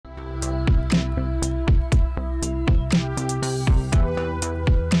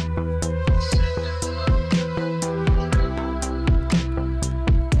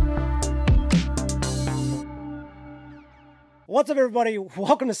What's up, everybody?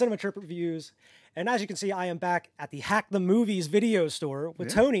 Welcome to Cinema Trip Reviews. And as you can see, I am back at the Hack the Movies video store with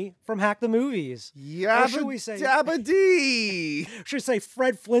Tony from Hack the Movies. Yeah, should we say Dabba-dee. should say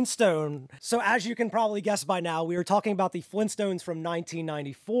Fred Flintstone. So as you can probably guess by now, we are talking about the Flintstones from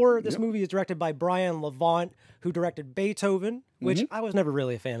 1994. This movie is directed by Brian Levant, who directed Beethoven, which I was never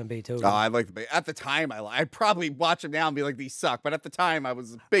really a fan of Beethoven. Oh, I like at the time. I'd probably watch them now and be like, these suck. But at the time, I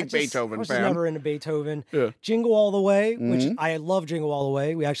was a big Beethoven I was fan. just never into Beethoven. Yeah. Jingle All the Way, which I love Jingle All the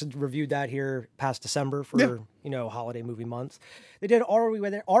Way. We actually reviewed that here past December for, holiday movie months. They did Are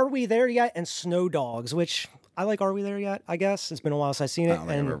We There Yet? And Snow Dogs, which I like Are We There Yet? I guess. It's been a while since I've seen it.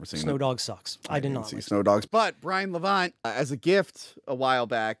 And I've ever seen Snow Dogs sucks. I did not see like Snow Dogs. But Brian Levant, as a gift a while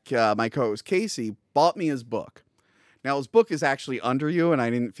back, my co-host Casey bought me his book. Now, his book is actually under you, and I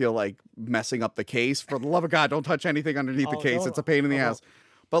didn't feel like messing up the case. For the love of God, don't touch anything underneath the case. It's a pain in the ass.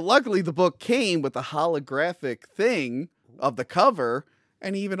 But luckily, the book came with a holographic thing of the cover,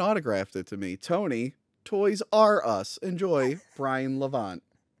 and he even autographed it to me. Tony, Toys R Us. Enjoy, Brian Levant.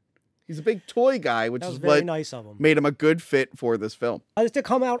 He's a big toy guy, which is very what nice of him. Made him a good fit for this film. This did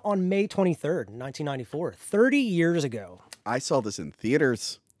come out on May 23rd, 1994, 30 years ago. I saw this in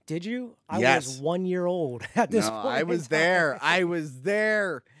theaters. Did you? I Yes. was 1 year old at this point. I was there. I was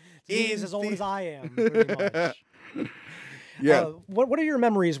there. He's as old as I am, pretty much. Yeah. What are your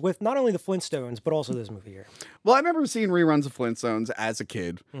memories with not only the Flintstones, but also this movie here? Well, I remember seeing reruns of Flintstones as a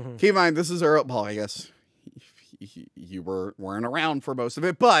kid. Keep in mind, this is early. Well, I guess you weren't around for most of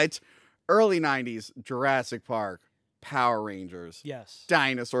it, but early 90s, Jurassic Park, Power Rangers. Yes.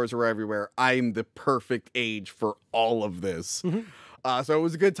 Dinosaurs were everywhere. I'm the perfect age for all of this. So it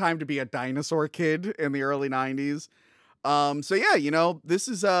was a good time to be a dinosaur kid in the early 90s. So yeah, this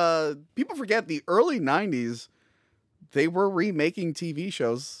is, people forget the early 90s, they were remaking TV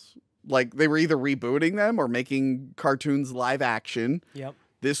shows. Like, they were either rebooting them or making cartoons live action. Yep.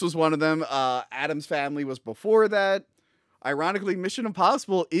 This was one of them. Addams Family was before that. Ironically, Mission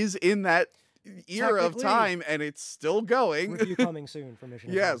Impossible is in that era of time, and it's still going. Review coming soon for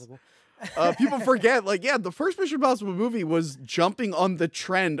Mission Impossible. People forget, the first Mission Impossible movie was jumping on the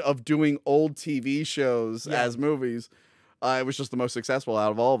trend of doing old TV shows as movies. It was just the most successful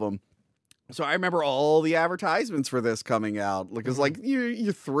out of all of them. So I remember all the advertisements for this coming out. Because,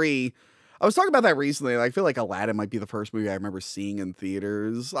 you're three. I was talking about that recently. I feel like Aladdin might be the first movie I remember seeing in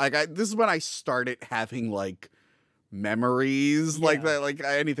theaters. This is when I started having, memories like that.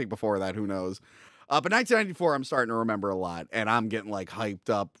 Anything before that, who knows? But 1994, I'm starting to remember a lot, and I'm getting hyped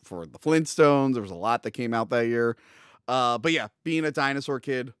up for the Flintstones. There was a lot that came out that year. But yeah, being a dinosaur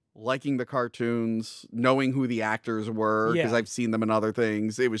kid, liking the cartoons, knowing who the actors were, because I've seen them in other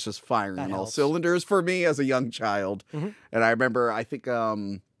things, it was just firing on all cylinders for me as a young child. And I remember, I think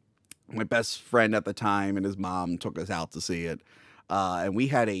my best friend at the time and his mom took us out to see it. And we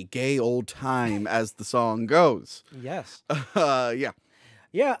had a gay old time, as the song goes. Yes. Yeah.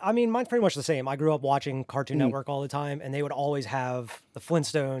 Yeah, I mean, mine's pretty much the same. I grew up watching Cartoon Network all the time, and they would always have the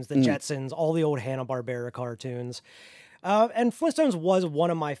Flintstones, the Jetsons, all the old Hanna-Barbera cartoons. And Flintstones was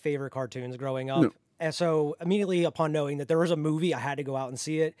one of my favorite cartoons growing up. And so immediately upon knowing that there was a movie, I had to go out and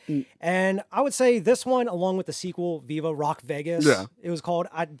see it. And I would say this one, along with the sequel, Viva Rock Vegas, it was called.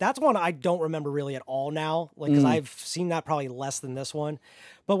 That's one I don't remember really at all now, because I've seen that probably less than this one.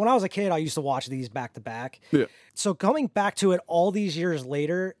 But when I was a kid, I used to watch these back to back. Yeah. So coming back to it all these years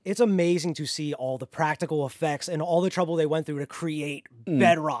later, it's amazing to see all the practical effects and all the trouble they went through to create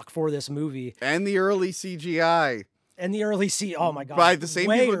bedrock for this movie. And the early CGI. And the early oh my god, by the same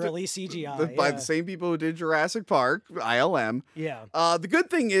people early CGI, by the same people who did Jurassic Park, ILM. Yeah. The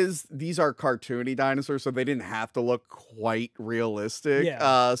good thing is these are cartoony dinosaurs, so they didn't have to look quite realistic.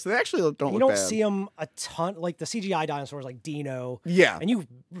 Yeah. So they actually don't look You don't bad. see them a ton, like the CGI dinosaurs, like Dino. Yeah. And you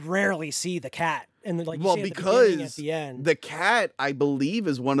rarely see the cat, and you see because at the end. The cat, I believe,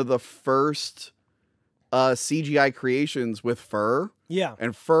 is one of the first CGI creations with fur. Yeah.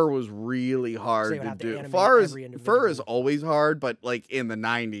 And fur was really hard to do. Fur is always hard, but in the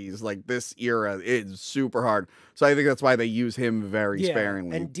 90s, this era, it's super hard. So I think that's why they use him very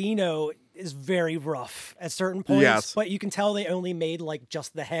sparingly. And Dino is very rough at certain points, but you can tell they only made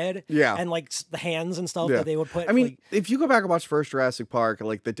just the head and the hands and stuff that they would put. I mean, if you go back and watch first Jurassic Park,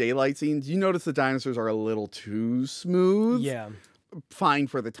 the daylight scenes, you notice the dinosaurs are a little too smooth. Yeah. Fine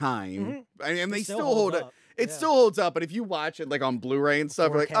for the time. And they still hold up. It still holds up, but if you watch it on Blu-ray and stuff,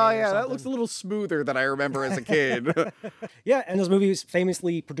 you're like, oh yeah, that looks a little smoother than I remember as a kid. Yeah, and this movie was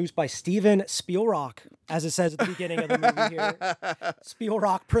famously produced by Steven Spielrock, as it says at the beginning of the movie here.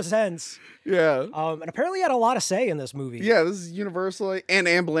 Spielrock presents. Yeah. And apparently had a lot of say in this movie. Yeah, this is Universal and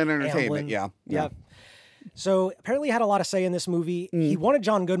Amblin Entertainment. Amblin. Yeah. So apparently he had a lot of say in this movie. He wanted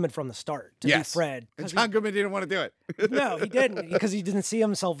John Goodman from the start to be Fred. And John Goodman didn't want to do it. No, he didn't, because he didn't see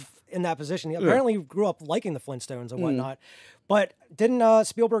himself in that position. He apparently grew up liking the Flintstones and whatnot. But didn't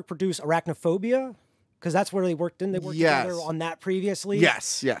Spielberg produce Arachnophobia? Because that's where they worked. Didn't they work together on that previously?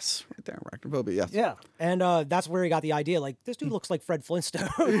 Yes. Right there, Arachnophobia, yes. Yeah. And that's where he got the idea. Like, this dude looks like Fred Flintstone.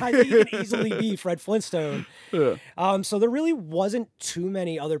 I think he can easily be Fred Flintstone. Yeah. So there really wasn't too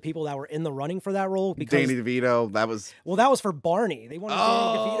many other people that were in the running for that role. Because Danny DeVito, that was... Well, that was for Barney. They wanted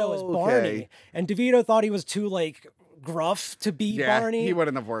Danny DeVito as Barney. And DeVito thought he was too, like, gruff to be Barney. He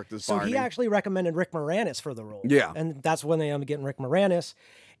wouldn't have worked as Barney. So he actually recommended Rick Moranis for the role. Yeah. And that's when they ended up getting Rick Moranis.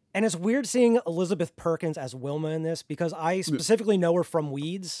 And it's weird seeing Elizabeth Perkins as Wilma in this, because I specifically know her from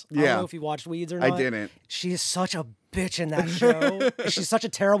Weeds. I don't know if you watched Weeds or not. I didn't. She is such a bitch in that show. She's such a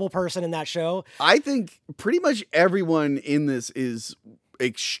terrible person in that show. I think pretty much everyone in this is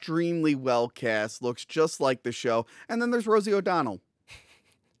extremely well cast, looks just like the show. And then there's Rosie O'Donnell.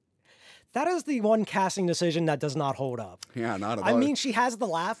 That is the one casting decision that does not hold up. Yeah, not at all. I mean, she has the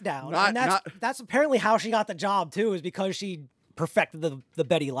laugh down. And that's apparently how she got the job, too, is because she perfected the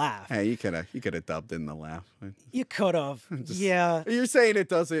Betty laugh. Hey, you could have dubbed in the laugh. You could have. Yeah. You're saying it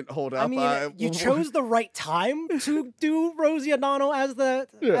doesn't hold up. I mean, you chose the right time to do Rosie O'Donnell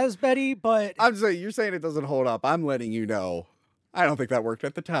as Betty, but I'm saying you're saying it doesn't hold up. I'm letting you know. I don't think that worked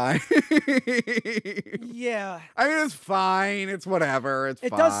at the time. Yeah. I mean, it's fine. It's whatever. It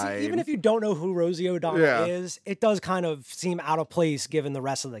fine. Does, even if you don't know who Rosie O'Donnell is, it does kind of seem out of place given the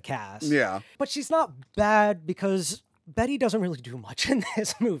rest of the cast. Yeah. But she's not bad, because Betty doesn't really do much in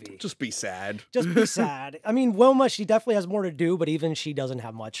this movie. Just be sad. Just be sad. I mean, Wilma, she definitely has more to do, but even she doesn't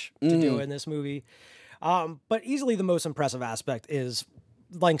have much to do in this movie. But easily the most impressive aspect is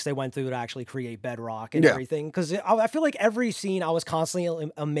lengths they went through to actually create Bedrock and everything. Because I feel like every scene I was constantly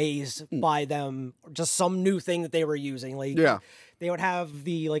amazed by them, just some new thing that they were using. Like, they would have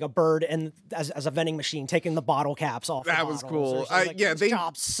a bird and as a vending machine taking the bottle caps off. That was cool. This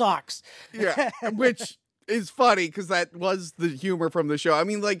job sucks. Yeah, which is funny because that was the humor from the show. I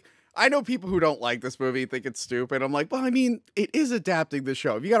mean, like, I know people who don't like this movie, think it's stupid. I'm like, well, I mean, it is adapting the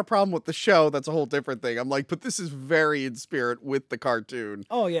show. If you got a problem with the show, that's a whole different thing. I'm like, but this is very in spirit with the cartoon.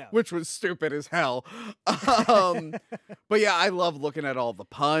 Oh, yeah. Which was stupid as hell. But yeah, I love looking at all the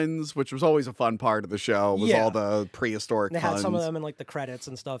puns, which was always a fun part of the show, was all the prehistoric puns. They had some of them in, like, the credits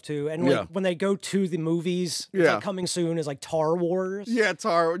and stuff, too. And like, when they go to the movies, it's like coming soon is, like, Tar Wars. Yeah,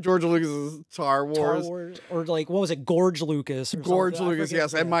 George Lucas's Tar Wars. Tar Wars. Or, like, what was it? Gorge Lucas. Gorge Lucas,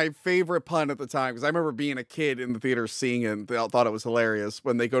 yes. And my favorite pun at the time, because I remember being a kid in the theater seeing it, and they all thought it was hilarious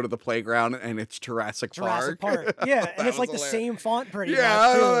when they go to the playground and it's Jurassic Park. Yeah, and it's like hilarious. The same font pretty much.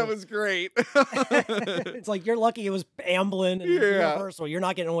 Yeah, that was great. It's like, you're lucky it was Amblin and Universal. You're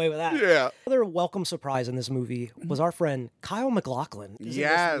not getting away with that. Yeah. Another welcome surprise in this movie was our friend Kyle MacLachlan.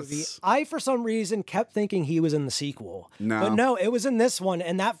 Yes. I, for some reason, kept thinking he was in the sequel. No. But no, it was in this one.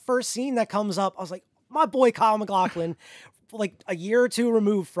 And that first scene that comes up, I was like, my boy Kyle MacLachlan, like a year or two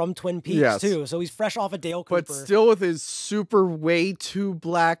removed from Twin Peaks too, so he's fresh off of Dale Cooper, but still with his super way too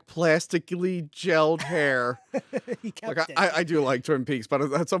black, plastically gelled hair. He kept like, it. I do like Twin Peaks, but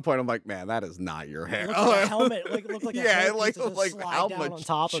at some point I'm like, man, that is not your hair. It looked like a helmet. It looked like a like how much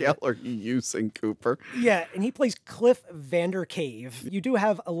gel are you using, Cooper? Yeah, and he plays Cliff Vandercave. You do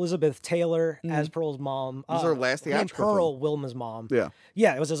have Elizabeth Taylor as Pearl's mom. It was her last theatrical Pearl, film. Wilma's mom.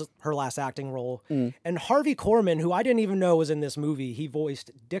 Yeah, it was her last acting role. And Harvey Korman, who I didn't even know was in this movie, he voiced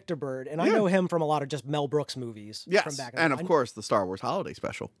Dictabird, and I know him from a lot of just Mel Brooks movies. Yes, from back in and of course the Star Wars Holiday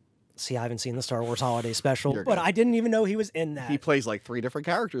Special. See, I haven't seen the Star Wars Holiday Special, but I didn't even know he was in that. He plays like 3 different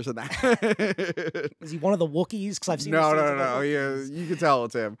characters in that. Is he one of the Wookiees? Because I've seen no. Yeah, you can tell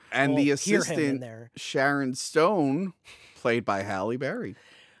it's him. And the assistant, Sharon Stone, played by Halle Berry.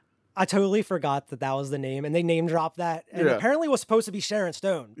 I totally forgot that was the name, and they name dropped that. And apparently it was supposed to be Sharon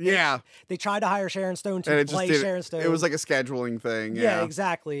Stone. Yeah. They tried to hire Sharon Stone to play Sharon Stone. It was like a scheduling thing. Yeah,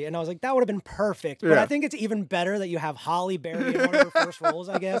 exactly. And I was like, that would have been perfect. But I think it's even better that you have Halle Berry in one of her first roles,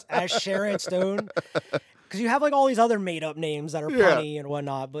 I guess, as Sharon Stone. Because you have like all these other made up names that are punny and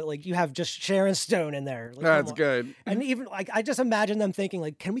whatnot, but like you have just Sharon Stone in there. Like, that's good. And even like I just imagine them thinking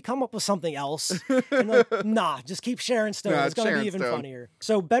like, can we come up with something else? And like, nah, just keep Sharon Stone. It's gonna be even funnier.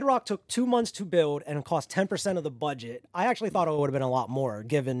 So Bedrock took 2 months to build and cost 10% of the budget. I actually thought it would have been a lot more,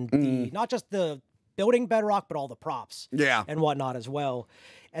 given the not just the building Bedrock, but all the props and whatnot as well.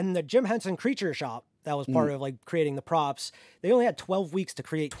 And the Jim Henson Creature Shop, that was part of like creating the props. They only had 12 weeks to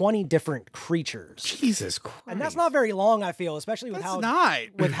create 20 different creatures. Jesus Christ. And that's not very long, I feel, especially with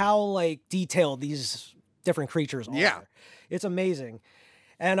how like detailed these different creatures are. Yeah. It's amazing.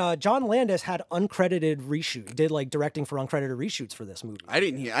 And John Landis had uncredited reshoot, did like directing for uncredited reshoots for this movie. I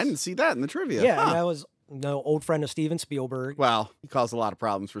didn't see that in the trivia. Yeah, and that was old friend of Steven Spielberg. Well, he caused a lot of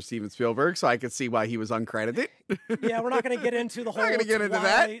problems for Steven Spielberg, so I could see why he was uncredited. Yeah, we're not going to get into the whole Not gonna get into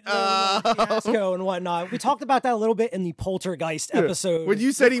that. fiasco and whatnot. We talked about that a little bit in the Poltergeist episode. When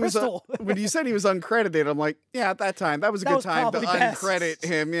you said he was Crystal. when you said he was uncredited, I'm like, yeah, at that time that was a good time to probably best. uncredit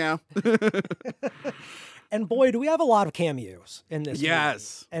him. Yeah. And boy, do we have a lot of cameos in this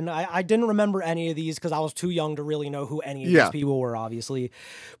Yes. movie. And I didn't remember any of these because I was too young to really know who any of these people were, obviously.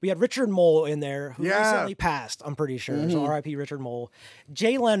 We had Richard Mole in there, who recently passed, I'm pretty sure. So R.I.P. Richard Mole.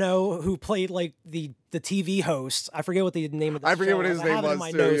 Jay Leno, who played like the TV host. I forget what the name of the show. I forget what his I name have it was in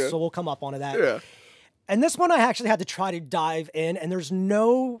my too, notes, yeah. so we'll come up onto that. Yeah. And this one I actually had to try to dive in, and there's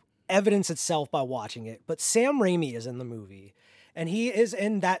no evidence itself by watching it. But Sam Raimi is in the movie. And he is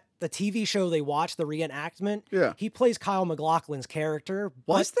in the TV show they watch, the reenactment. Yeah. He plays Kyle MacLachlan's character.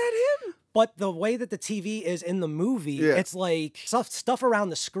 Was that him? But the way that the TV is in the movie, it's like stuff around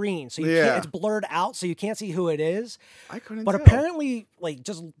the screen. So you can't, it's blurred out, so you can't see who it is. I couldn't But tell. apparently, like,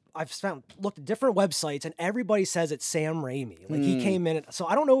 I've looked at different websites, and everybody says it's Sam Raimi. Like, he came in. So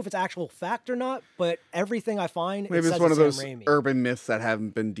I don't know if it's actual fact or not, but everything I find, Maybe it says it's one of Sam those Raimi. urban myths that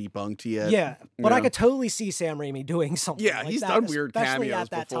haven't been debunked yet. Yeah, but I could totally see Sam Raimi doing something Yeah, like he's that, done weird especially cameos at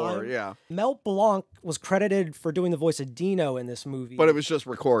that before, time. yeah. Mel Blanc was credited for doing the voice of Dino in this movie. But it was just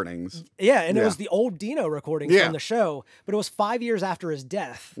recordings. Yeah, and it was the old Dino recordings from the show, but it was 5 years after his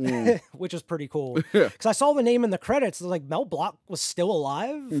death, which is pretty cool. Because I saw the name in the credits, it was like, Mel Blanc was still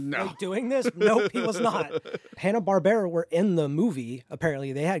alive? No. Like, doing this? Nope, he was not. Hanna-Barbera were in the movie.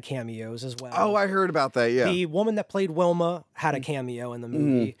 Apparently, they had cameos as well. Oh, I heard about that, yeah. The woman that played Wilma had a cameo in the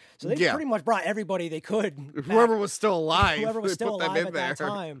movie. So they pretty much brought everybody they could. Whoever was still alive. Whoever was they still put them alive in at there. that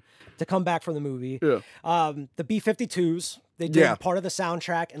time to come back from the movie. Yeah. The B-52s, they did part of the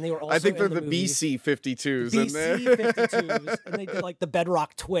soundtrack, and they were also I think they're in the movie. BC-52s in there. BC-52s, and they did like the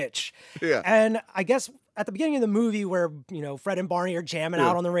Bedrock Twitch. Yeah. And I guess at the beginning of the movie where, Fred and Barney are jamming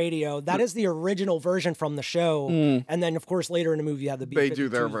out on the radio, that is the original version from the show. And then, of course, later in the movie, you have the B-52s They do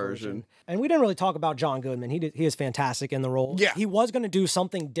their version. And we didn't really talk about John Goodman. He is fantastic in the role. Yeah. He was going to do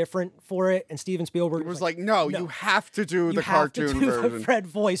something different for it, and Steven Spielberg was like, no, you have to do you the have to cartoon do version. the Fred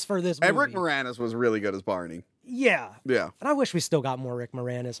voice for this movie. And Rick Moranis was really good as Barney. Yeah. Yeah. And I wish we still got more Rick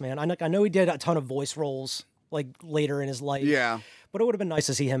Moranis, man. I know he did a ton of voice roles like later in his life. Yeah. But it would have been nice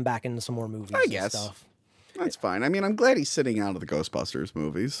to see him back in some more movies I and guess. stuff. That's fine. I mean, I'm glad he's sitting out of the Ghostbusters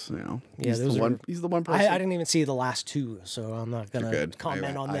movies. Yeah, he's those the are- one. He's the one person. I didn't even see the last two, so I'm not going to Good.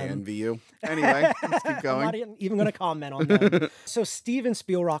 comment on I them. envy you. Anyway, let's keep I'm going. not even going to comment on them. So Steven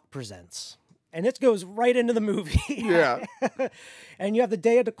Spielberg presents. And it goes right into the movie. Yeah. And you have the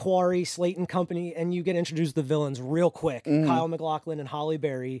day at the quarry, Slate and Company, and you get introduced to the villains real quick. Kyle MacLachlan and Holly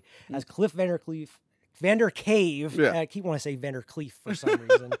Berry as Cliff Vandercave. Yeah. I keep wanting to say Vandercleef for some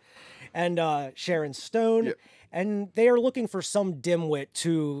reason. And Sharon Stone. Yeah. And they are looking for some dimwit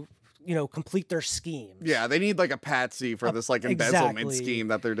to, complete their schemes. Yeah, they need like a patsy for this like embezzlement exactly. scheme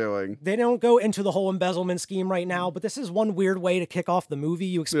that they're doing. They don't go into the whole embezzlement scheme right now, but this is one weird way to kick off the movie.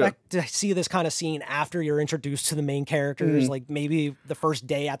 You expect to see this kind of scene after you're introduced to the main characters, like maybe the first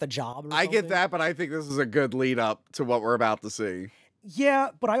day at the job. Or I get something. that, but I think this is a good lead up to what we're about to see. Yeah,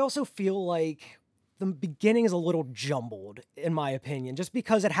 but I also feel like the beginning is a little jumbled, in my opinion, just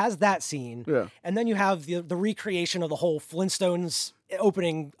because it has that scene. Yeah. And then you have the recreation of the whole Flintstones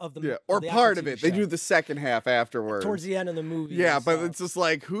opening of the Yeah, or the part actual of it. TV They show. do the second half afterwards. Towards the end of the movie. Yeah, and but stuff. it's just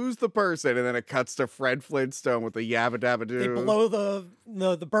like, who's the person? And then it cuts to Fred Flintstone with the yabba dabba They doo. blow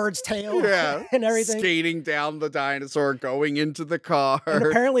the bird's tail Yeah, and everything. skating down the dinosaur, going into the car. And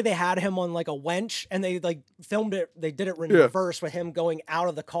apparently they had him on like a wench, and they like filmed it. They did it in reverse with him going out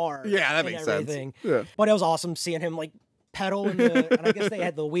of the car. Yeah, that and makes everything. sense. Yeah. But it was awesome seeing him like pedal, and I guess they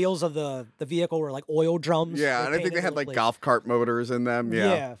had the wheels of the vehicle were like oil drums. Yeah, and I think they had like golf cart motors in them.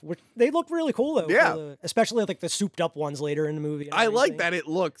 Yeah. which they look really cool though. Yeah. Especially like the souped up ones later in the movie. and I like everything. that it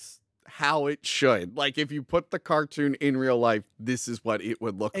looks how it should. Like if you put the cartoon in real life, this is what it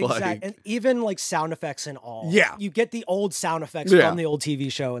would look like. And even like sound effects and all. Yeah. You get the old sound effects Yeah. from the old TV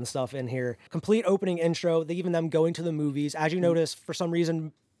show and stuff in here. Complete opening intro. Even them going to the movies. As you notice, for some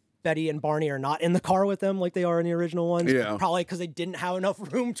reason, Betty and Barney are not in the car with them like they are in the original ones. Yeah. Probably because they didn't have enough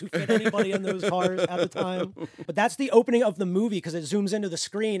room to fit anybody in those cars at the time. But that's the opening of the movie because it zooms into the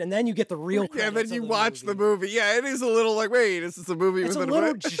screen and then you get the real credits. Yeah, then of you the watch movie. the movie. Yeah, it is a little like, wait, is this a movie? It's a within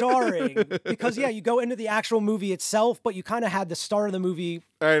little movie? jarring because, yeah, you go into the actual movie itself, but you kind of had the start of the movie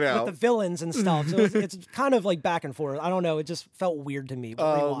I know. with the villains and stuff. So it's kind of like back and forth. I don't know. It just felt weird to me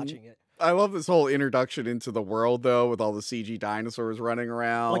rewatching it. I love this whole introduction into the world, though, with all the CG dinosaurs running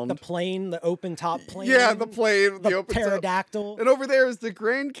around. Like the plane, the open top plane. Yeah, the plane, the open pterodactyl. Top. And over there is the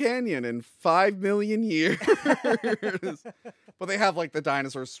Grand Canyon in 5 million years. But they have like the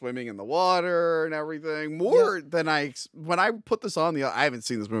dinosaurs swimming in the water and everything. More than when I put this on, I haven't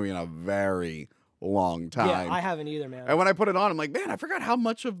seen this movie in a very long time. Yeah, I haven't either, man. And when I put it on, I'm like, man, I forgot how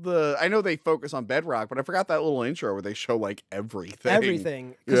much of I know they focus on bedrock, but I forgot that little intro where they show like everything.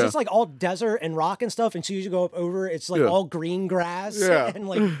 Everything. Because it's like all desert and rock and stuff. And so you go up over, it's like all green grass and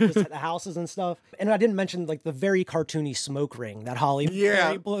like just the houses and stuff. And I didn't mention like the very cartoony smoke ring that Holly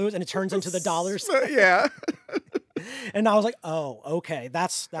Berry blows and it turns into the dollars. Yeah. And I was like, oh, okay.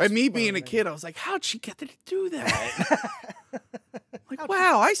 That's and me being a kid, I was like, how'd she get to do that? Like,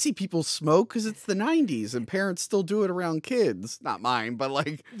 wow, I see people smoke because it's the 90s and parents still do it around kids. Not mine, but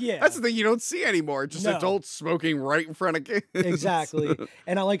like, that's the thing you don't see anymore. Just adults smoking right in front of kids. Exactly.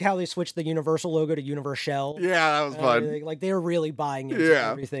 And I like how they switched the Universal logo to Universal. Yeah, that was fun. Like they were really buying into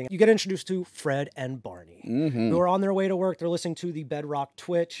everything. You get introduced to Fred and Barney, who are on their way to work. They're listening to the Bedrock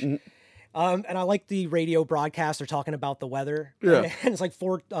Twitch. And I like the radio broadcast. They're talking about the weather. Yeah. And it's like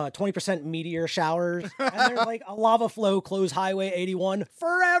 20% meteor showers. And they're like, a lava flow close Highway 81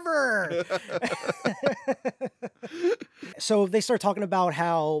 forever. So they start talking about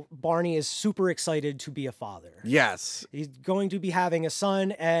how Barney is super excited to be a father. Yes. He's going to be having a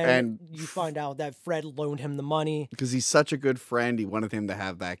son. And you find out that Fred loaned him the money. Because he's such a good friend. He wanted him to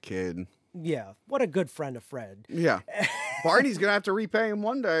have that kid. Yeah, what a good friend of Fred. Yeah. Barney's going to have to repay him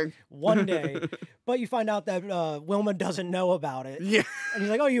one day. One day. But you find out that Wilma doesn't know about it. Yeah. And he's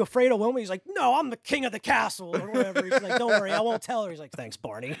like, oh, you afraid of Wilma? He's like, no, I'm the king of the castle or whatever. He's like, don't worry, I won't tell her. He's like, thanks,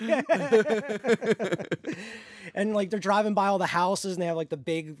 Barney. And like they're driving by all the houses and they have like the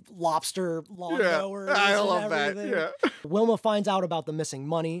big lobster lawnmowers. I love that. Yeah. Wilma finds out about the missing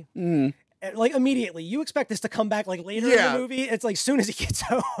money. Like immediately, you expect this to come back like later in the movie. It's like soon as he gets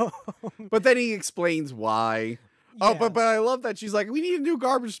home. But then he explains why. Oh, but I love that she's like, we need a new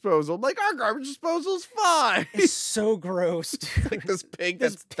garbage disposal. I'm like, our garbage disposal's fine. It's so gross, dude. Like this pig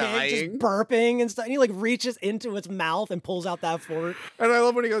that's dying, just burping and stuff. And he like reaches into its mouth and pulls out that fork. And I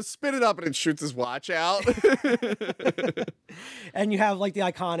love when he goes, spit it up, and it shoots his watch out. And you have like the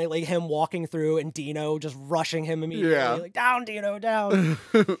iconic like him walking through and Dino just rushing him immediately. Yeah. Like, down, Dino, down.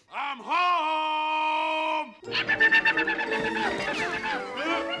 I'm home!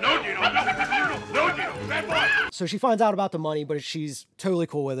 No, Dino, no, Dino, bad boy! So she finds out about the money, but she's totally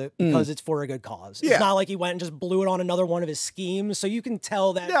cool with it because it's for a good cause. Yeah. It's not like he went and just blew it on another one of his schemes. So you can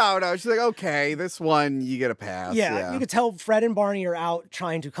tell that. No. She's like, okay, this one, you get a pass. Yeah. You can tell Fred and Barney are out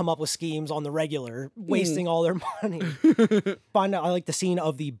trying to come up with schemes on the regular, wasting all their money. Find out, I like the scene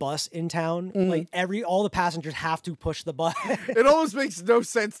of the bus in town. Like all the passengers have to push the button. It almost makes no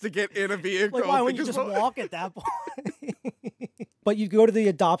sense to get in a vehicle. Like, why wouldn't you just walk at that point? But you go to the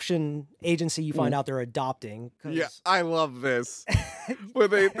adoption agency, you find out they're adopting. Yeah, I love this. Where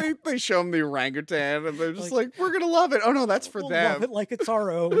they show them the orangutan and they're just like, we're going to love it. Oh, no, that's for we'll them. Love it like it's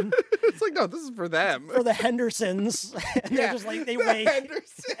our own. It's like, no, this is for them. For the Hendersons. And they're just like, they wait.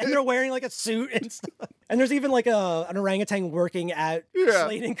 And they're wearing like a suit and stuff. And there's even like an orangutan working at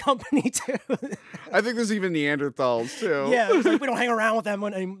Slating Company, too. I think there's even Neanderthals, too. Yeah, it's like, we don't hang around with them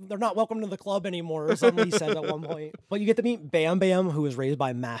when they're not welcome to the club anymore, or something he said at one point. But you get to meet Bam Bam, who was raised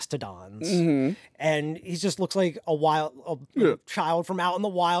by mastodons. And he just looks like a child from out in the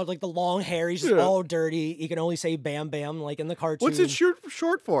wild, like the long hair. He's just all dirty. He can only say Bam Bam, like in the cartoon. What's it short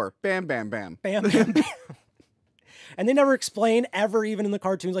for? Bam Bam Bam. Bam Bam Bam. And they never explain ever, even in the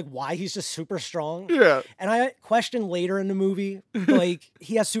cartoons, like why he's just super strong. Yeah. And I question later in the movie, like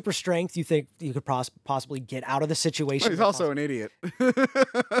he has super strength. You think you could possibly get out of the situation. Well, he's also an idiot.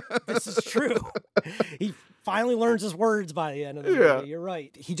 This is true. He finally learns his words by the end of the movie. You're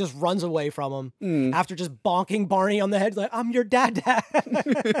right. He just runs away from him after just bonking Barney on the head like, I'm your dad.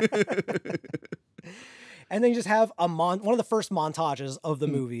 And then you just have one of the first montages of the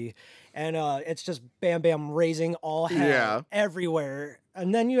movie. And it's just Bam Bam raising all hell everywhere.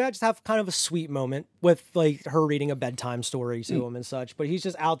 And then you just have kind of a sweet moment with like her reading a bedtime story to him and such. But he's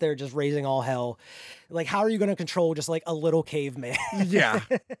just out there just raising all hell. Like, how are you going to control just like a little caveman? Yeah.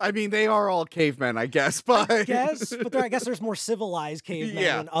 I mean, they are all cavemen, I guess. But I guess there's more civilized cavemen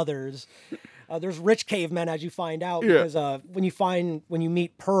than others. There's rich cavemen, as you find out, because when you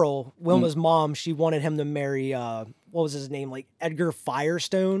meet Pearl, Wilma's mom, she wanted him to marry what was his name? Like Edgar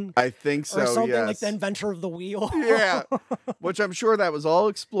Firestone? I think so, Or something like yes. the inventor of the wheel. Yeah, which I'm sure that was all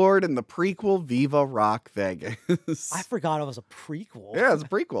explored in the prequel Viva Rock Vegas. I forgot it was a prequel. Yeah, it's a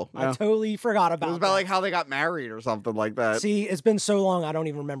prequel. I Yeah. totally forgot about It was about that. like how they got married or something like that. See, it's been so long, I don't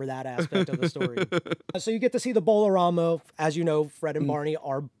even remember that aspect of the story. So you get to see the Bolorama. As you know, Fred and Barney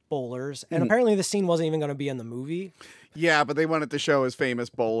are bowlers. And apparently the scene wasn't even going to be in the movie. Yeah, but they wanted to show his famous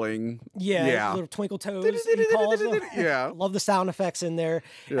bowling. Yeah, little twinkle toes. He calls them. Yeah. Love the sound effects in there.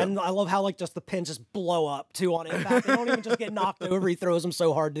 Yeah. And I love how like just the pins just blow up too on impact. They don't even just get knocked over. He throws them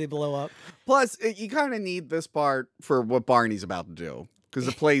so hard they blow up. Plus, you kind of need this part for what Barney's about to do because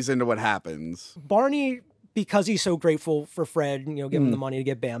it plays into what happens. Barney, because he's so grateful for Fred, give him the money to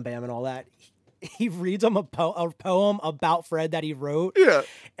get Bam Bam and all that, he reads him a poem about Fred that he wrote. Yeah.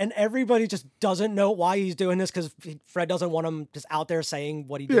 And everybody just doesn't know why he's doing this because Fred doesn't want him just out there saying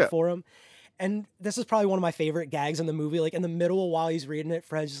what he did for him. And this is probably one of my favorite gags in the movie. Like in the middle while he's reading it,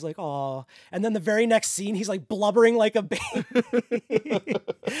 Fred's just like, "Oh," and then the very next scene, he's like blubbering like a baby.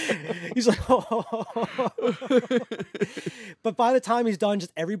 He's like, "Oh." But by the time he's done,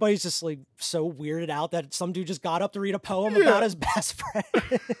 just everybody's just like so weirded out that some dude just got up to read a poem about his best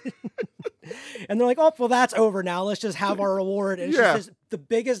friend. And they're like, "Oh, well, that's over now. Let's just have our reward." And it's just the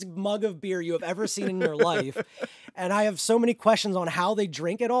biggest mug of beer you have ever seen in your life. And I have so many questions on how they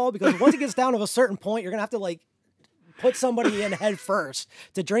drink it all, because once it gets down to a certain point, you're going to have to like put somebody in head first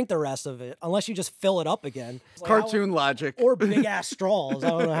to drink the rest of it, unless you just fill it up again. Like Cartoon logic. Or big ass straws. I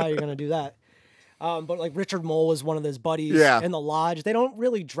don't know how you're going to do that. But like Richard Mole was one of his buddies in the lodge. They don't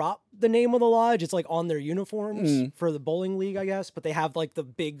really drop the name of the lodge. It's like on their uniforms for the bowling league, I guess. But they have like the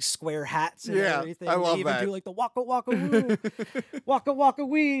big square hats and everything. I love they even that. do like the waka waka woo, waka waka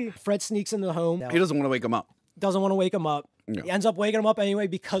wee. Fred sneaks into the home. He doesn't want to wake him up. Doesn't want to wake him up. No. He ends up waking him up anyway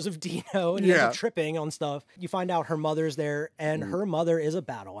because of Dino, and he ends up tripping on stuff. You find out her mother's there, and her mother is a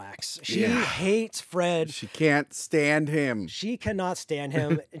battle axe. She hates Fred. She can't stand him. She cannot stand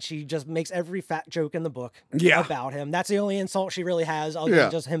him, and she just makes every fat joke in the book Yeah. about him. That's the only insult she really has, other than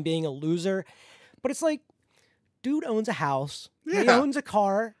just him being a loser. But it's like, dude owns a house. He owns a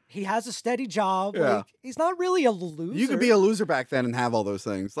car. He has a steady job. Yeah. Like, he's not really a loser. You could be a loser back then and have all those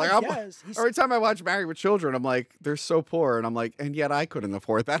things. Like every time I watch Married with Children, I'm like, they're so poor, and I'm like, and yet I couldn't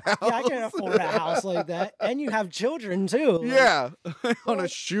afford that house. Yeah, I can't afford a house like that. And you have children too. Like, Yeah, on a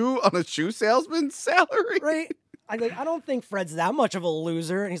shoe salesman's salary. Right. I don't think Fred's that much of a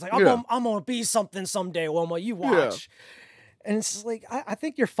loser. And he's like, I'm gonna be something someday, Wilma. You watch. And it's just like, I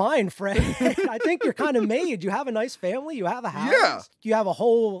think you're fine, Fred. I think you're kind of made. You have a nice family. You have a house. Yeah. You have a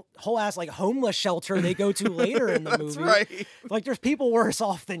whole ass like homeless shelter they go to later in the movie. That's right. Like there's people worse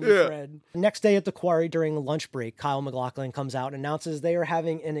off than you, Fred. Next day at the quarry during lunch break, Kyle MacLachlan comes out and announces they are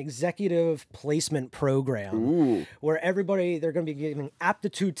having an executive placement program where they're going to be giving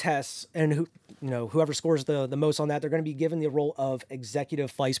aptitude tests, and whoever scores the most on that, they're going to be given the role of executive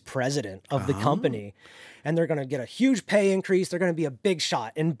vice president of the company. And they're going to get a huge pay increase. They're going to be a big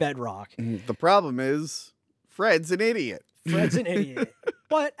shot in Bedrock. The problem is, Fred's an idiot. Fred's an idiot.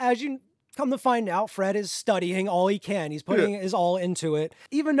 But as you come to find out, Fred is studying all he can. He's putting his all into it.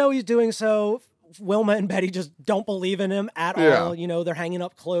 Even though he's doing so, Wilma and Betty just don't believe in him at all. They're hanging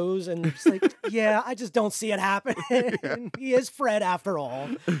up clothes and it's like, I just don't see it happening. He is Fred after all.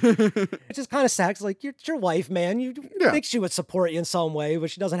 It's just kind of sad. It's like, you're your wife, man. You think she would support you in some way,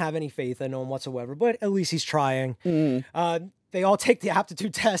 but she doesn't have any faith in him whatsoever. But at least he's trying. They all take the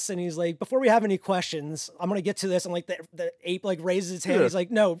aptitude tests, and he's like, before we have any questions, I'm going to get to this. And like the ape like raises his hand. He's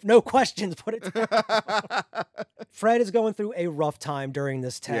like, no questions. Put it down. Fred is going through a rough time during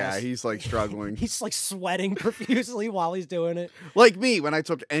this test. Yeah, he's like struggling. He's like sweating profusely while he's doing it. Like me when I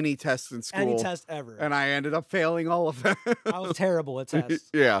took any test in school. Any test ever. And I ended up failing all of them. I was terrible at tests.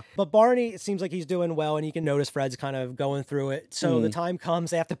 Yeah. But Barney, it seems like he's doing well, and you can notice Fred's kind of going through it. So the time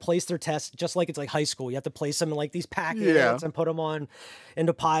comes, they have to place their tests just like it's like high school. You have to place them in like these packets and put them on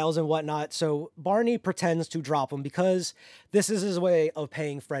into piles and whatnot. So Barney pretends to drop them because this is his way of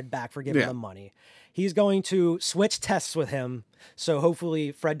paying Fred back for giving him money. He's going to switch tests with him. So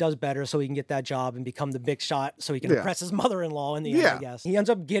hopefully Fred does better so he can get that job and become the big shot so he can impress his mother-in-law in the end, I guess. He ends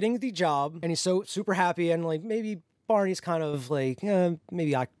up getting the job, and he's so super happy, and like maybe Barney's kind of like,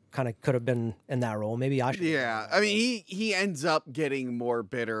 maybe I kind of could have been in that role. Maybe I should. Yeah. I mean, he ends up getting more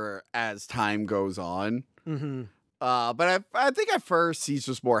bitter as time goes on. Mm-hmm. But I think at first he's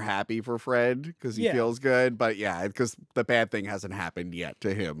just more happy for Fred because he feels good. But because the bad thing hasn't happened yet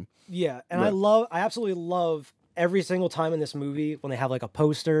to him. Yeah, and I absolutely love every single time in this movie when they have like a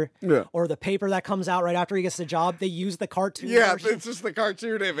poster or the paper that comes out right after he gets the job, they use the cartoon. Yeah, version. it's just the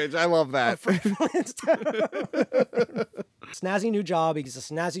cartoon image. I love that. Snazzy new job. He gets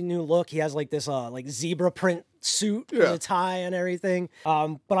a snazzy new look. He has like this like zebra print suit with a tie and everything.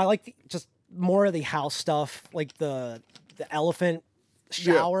 But I like just more of the house stuff, like the elephant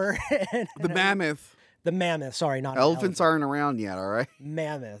shower. And the mammoth. The mammoth, sorry, not Elephants aren't around yet, all right?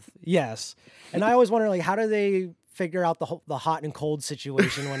 Mammoth, yes. And I always wonder, like, how do they figure out the hot and cold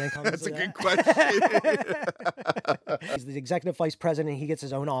situation when it comes That's to a that? good question. He's the executive vice president. He gets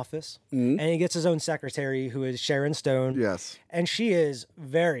his own office, and he gets his own secretary, who is Sharon Stone. Yes. And she is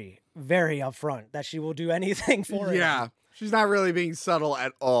very, very upfront that she will do anything for him. Yeah. She's not really being subtle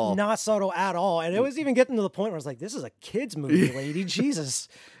at all. Not subtle at all. And it was even getting to the point where I was like, this is a kid's movie, lady. Jesus.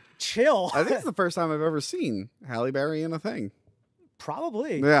 Chill. I think it's the first time I've ever seen Halle Berry in a thing.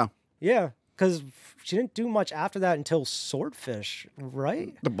 Probably. Yeah. Yeah. Because she didn't do much after that until Swordfish,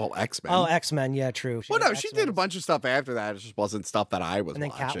 right? Well, X-Men. Oh, X-Men. Yeah, true. Well, no, she did a bunch of stuff after that. It just wasn't stuff that I was And then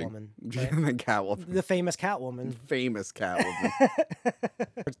watching. Catwoman. And then Catwoman. The famous Catwoman. Famous Catwoman.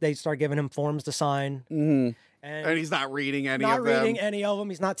 They start giving him forms to sign. Mm-hmm. And he's not reading any not of them. reading any of them.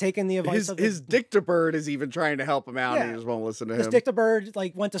 He's not taking the advice of His Dictabird is even trying to help him out, and he just won't listen to him. Dictabird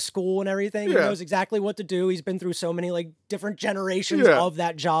like went to school and everything. He knows exactly what to do. He's been through so many like different generations of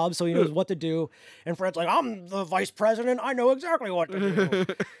that job, so he knows what to do. And Fred's like, I'm the vice president. I know exactly what to do.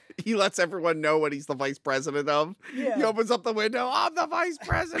 He lets everyone know what he's the vice president of. Yeah. He opens up the window. I'm the vice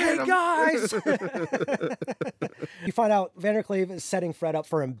president. Hey guys! You find out Vanderclave is setting Fred up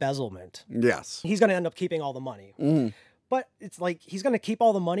for embezzlement. Yes. He's going to end up keeping all the money. But it's like he's going to keep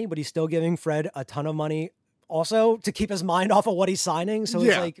all the money, but he's still giving Fred a ton of money also to keep his mind off of what he's signing. So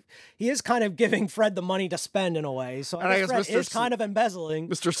it's like he is kind of giving Fred the money to spend in a way. So I guess Fred is kind of embezzling.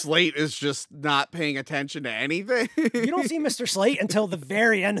 Mr. Slate is just not paying attention to anything. You don't see Mr. Slate until the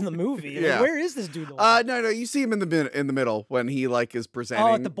very end of the movie. Like, where is this dude? No, you see him in the middle when he like is presenting.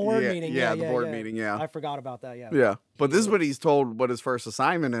 Oh, at the board meeting. Yeah, the board meeting. Yeah, I forgot about that. Yeah, but this is what he's told. What his first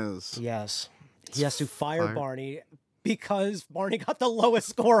assignment is. Yes, he has to fire Barney. Because Barney got the lowest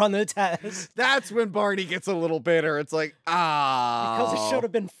score on the test. That's when Barney gets a little bitter. It's like, because it should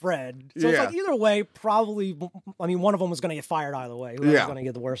have been Fred. So it's like either way, probably, I mean, one of them was going to get fired either way. Whoever's going to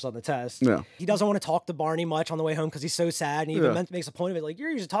get the worst on the test. Yeah. He doesn't want to talk to Barney much on the way home because he's so sad. And he even makes a point of it, like,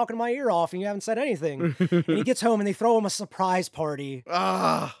 you're just talking my ear off and you haven't said anything. And he gets home and they throw him a surprise party,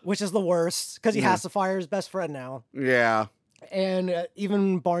 which is the worst because he has to fire his best friend now. Yeah. And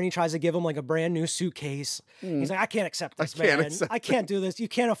even Barney tries to give him like a brand new suitcase. He's like, I can't accept this, man. I can't do this. You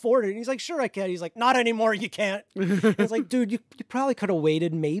can't afford it. And he's like, sure I can. He's like, not anymore. You can't. It's like, dude, you probably could have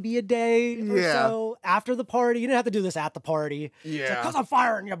waited maybe a day or so after the party. You didn't have to do this at the party. Yeah. It's like, because I'm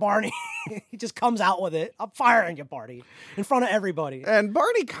firing you, Barney. He just comes out with it. I'm firing you, Barney, in front of everybody. And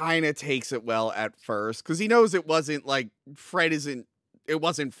Barney kind of takes it well at first because he knows it wasn't like it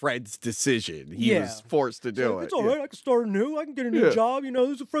wasn't Fred's decision. He was forced to do it. It's all right. I can start anew. I can get a new job. You know,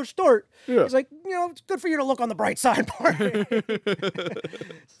 this is a fresh start. He's like, you know, it's good for you to look on the bright side, Barney.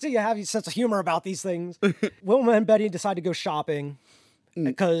 So you have a sense of humor about these things. Wilma and Betty decide to go shopping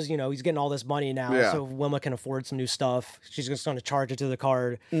because, you know, he's getting all this money now. So Wilma can afford some new stuff. She's just going to charge it to the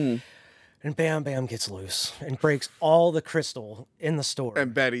card. And Bam Bam gets loose and breaks all the crystal in the store.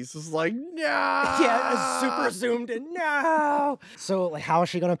 And Betty's just like, no. Yeah, super zoomed in, no. So, like, how is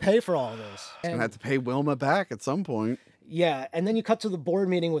she going to pay for all this? She's going to have to pay Wilma back at some point. Yeah, and then you cut to the board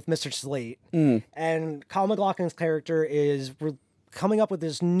meeting with Mr. Slate. And Kyle MacLachlan's character is coming up with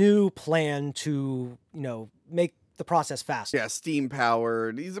this new plan to, you know, make the process faster. Yeah, steam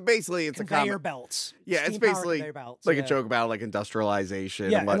powered. It's a conveyor belts. Yeah, it's basically like a joke about like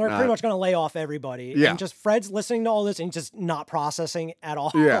industrialization. and whatnot. They're pretty much going to lay off everybody. Yeah, and just Fred's listening to all this and just not processing at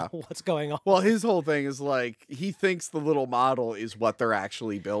all what's going on. Well, his whole thing is like he thinks the little model is what they're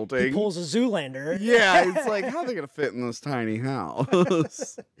actually building. He pulls a Zoolander. Yeah, it's like how are they going to fit in this tiny house?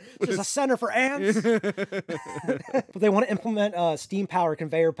 There's a center for ants. But they want to implement steam powered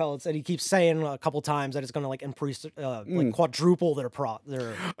conveyor belts, and he keeps saying a couple times that it's going to like increase. Like quadruple their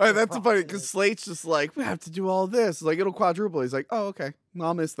that's funny because Slate's just like we have to do all this. Like it'll quadruple. He's like, oh okay,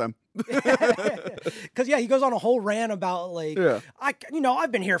 I'll miss them. Because he goes on a whole rant about like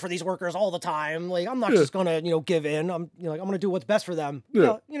I've been here for these workers all the time. Like I'm not just gonna give in. I'm I'm gonna do what's best for them.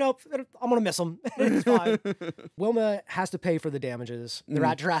 I'm gonna miss them. It's fine. Wilma has to pay for the damages. They're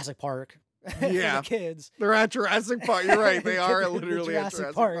at Jurassic Park. Yeah, the kids. They're at Jurassic Park. You're right. They are literally at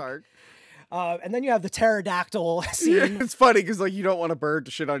Jurassic Park. And then you have the pterodactyl scene. It's funny because like you don't want a bird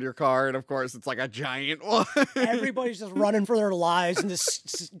to shit on your car, and of course it's like a giant one. Everybody's just running for their lives, and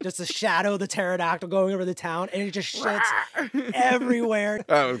just a shadow of the pterodactyl going over the town, and it just shits everywhere.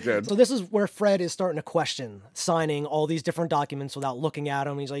 That was good. So this is where Fred is starting to question signing all these different documents without looking at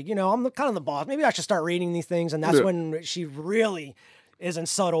them. He's like, I'm kind of the boss. Maybe I should start reading these things. And that's when she really isn't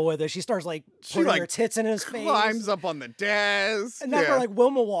subtle with it. She starts like putting her tits in his face. Climbs up on the desk. And that's where like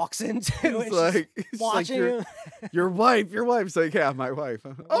Wilma walks into. And she's watching him. Your wife's like, yeah, my wife.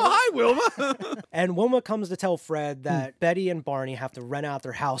 Oh, hi, Wilma. And Wilma comes to tell Fred that Betty and Barney have to rent out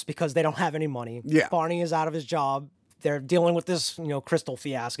their house because they don't have any money. Yeah. Barney is out of his job. They're dealing with this, crystal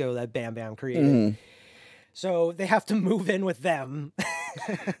fiasco that Bam Bam created. So they have to move in with them.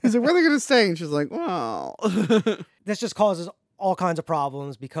 He's like, where are they going to stay? And she's like, well. This just causes all kinds of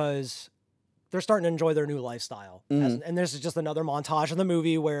problems because they're starting to enjoy their new lifestyle. And this is just another montage of the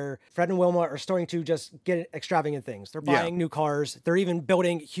movie where Fred and Wilma are starting to just get extravagant things. They're buying new cars. They're even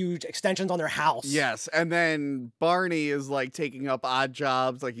building huge extensions on their house. Yes. And then Barney is like taking up odd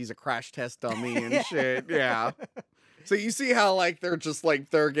jobs. Like he's a crash test dummy and shit. Yeah. So you see how like they're just like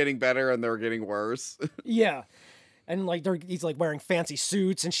they're getting better and they're getting worse. Yeah. And like he's like wearing fancy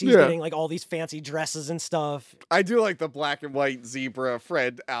suits and she's getting like all these fancy dresses and stuff. I do like the black and white zebra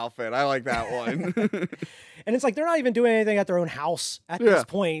Fred outfit. I like that one. And it's like they're not even doing anything at their own house at this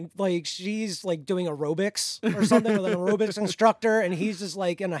point. Like she's like doing aerobics or something with an aerobics instructor, and he's just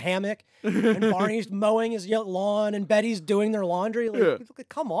like in a hammock. And Barney's mowing his lawn, and Betty's doing their laundry. Like,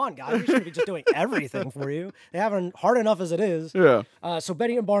 come on, guys, we shouldn't be just doing everything for you. They haven't hard enough as it is. Yeah. So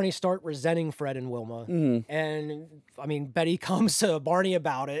Betty and Barney start resenting Fred and Wilma, and I mean Betty comes to Barney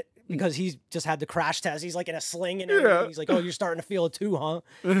about it. Because he's just had the crash test. He's like in a sling and everything. He's like, oh, you're starting to feel it too, huh?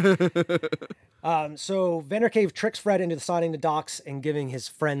 So Vandercave tricks Fred into signing the docs and giving his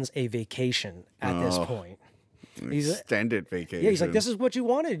friends a vacation at this point. Extended vacation. Yeah, he's like, this is what you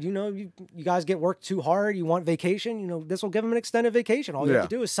wanted. You guys get worked too hard. You want vacation. This will give him an extended vacation. All you have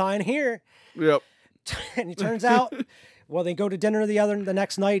to do is sign here. Yep. And it turns out, well, they go to dinner the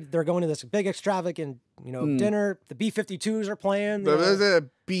next night. They're going to this big extravagant, dinner. The B-52s are playing. There's a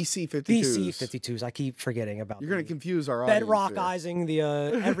BC-52s. BC-52s. I keep forgetting about. You're going to confuse our audience. Bedrockizing the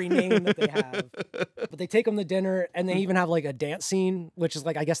every name that they have. But they take them to dinner, and they even have like a dance scene, which is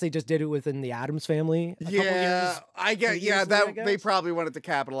like I guess they just did it within the Addams Family. I get. Yeah, that they probably wanted to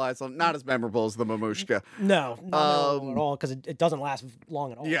capitalize on. Not as memorable as the Mamushka. No, not memorable at all because it doesn't last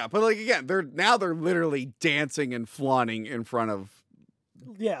long at all. Yeah, but like again, they're literally dancing and flaunting in front of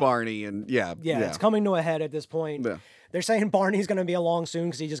Barney and it's coming to a head at this point. Yeah. They're saying Barney's going to be along soon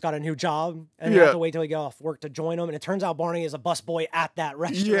because he just got a new job and they have to wait till he get off work to join them. And it turns out Barney is a busboy at that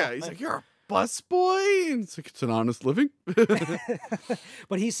restaurant. Yeah, he's like, you're a busboy? And it's like, it's an honest living.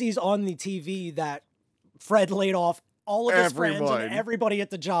 But he sees on the TV that Fred laid off all of his friends and everybody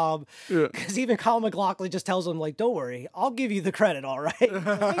at the job. Because even Kyle MacLachlan just tells him, like, don't worry, I'll give you the credit, all right?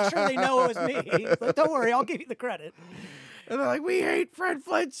 Like, make sure they know it was me. Like, don't worry, I'll give you the credit. And they're like, we hate Fred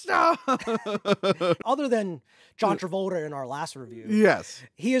Flintstone. Other than John Travolta in our last review. Yes.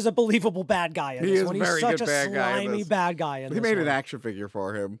 He is a believable bad guy in this one. He's such a slimy bad guy in this one. They made an action figure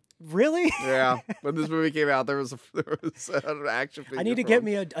for him. Really? Yeah. When this movie came out, there was an action figure. I need to get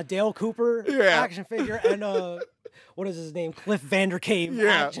me a Dale Cooper action figure and what is his name? Cliff Vandercave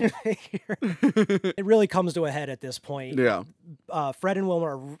action figure. It really comes to a head at this point. Yeah. Fred and Wilma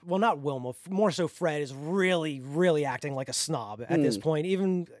are, well, not Wilma, more so Fred is really, really acting like a snob at this point.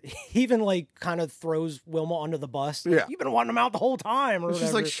 Even like kind of throws Wilma under the bus. Like, you've been wanting him out the whole time. Or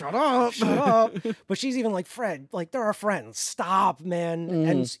she's like, shut up. Shut up. But she's even like, Fred, like, they're our friends. Stop, man.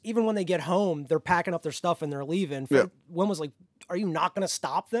 And even when they get home, they're packing up their stuff and they're leaving. Wilma's like, are you not going to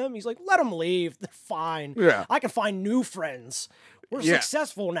stop them? He's like, let them leave. They're fine. Yeah. I can find new friends. We're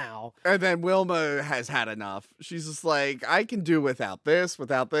successful now. And then Wilma has had enough. She's just like, I can do without this.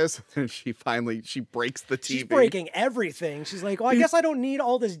 And she breaks the TV. She's breaking everything. She's like, well, I guess I don't need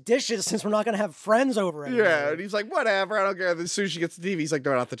all this dishes since we're not going to have friends over anymore. Yeah, and he's like, whatever, I don't care. As soon as she gets the TV, he's like,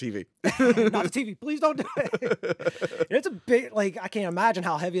 no, not the TV. Not the TV. Please don't do it. It's a bit, like, I can't imagine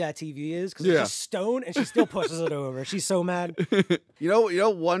how heavy that TV is because it's just stone and she still pushes it over. She's so mad. You know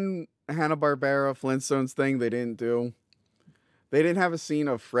one Hanna-Barbera Flintstones thing they didn't do? They didn't have a scene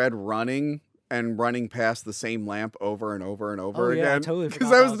of Fred running past the same lamp over and over and over again. Yeah, I totally forgot.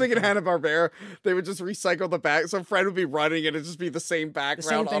 Because I was thinking Hanna-Barbera, they would just recycle the back. So Fred would be running and it'd just be the same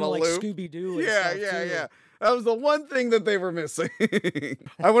background on a like loop. Scooby-Doo. Yeah. That was the one thing that they were missing.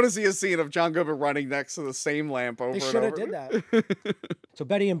 I want to see a scene of John Goodman running next to the same lamp over They and should have over. did that. So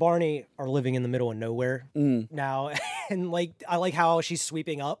Betty and Barney are living in the middle of nowhere now, and like I like how she's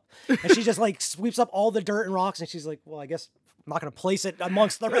sweeping up, and she just like sweeps up all the dirt and rocks, and she's like, "Well, I guess I'm not gonna place it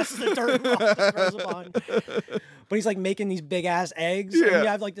amongst the rest of the dirt and rocks." She throws them on. But he's like making these big ass eggs, and you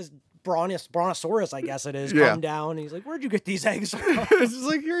have like this brontosaurus, I guess it is, come down, and he's like, "Where'd you get these eggs from?" It's just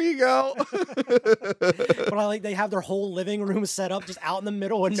like, here you go. But I like they have their whole living room set up just out in the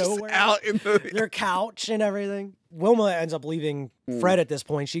middle of nowhere, Out in their couch and everything. Wilma ends up leaving Fred at this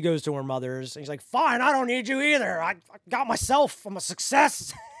point. She goes to her mother's, and he's like, "Fine, I don't need you either. I got myself. I'm a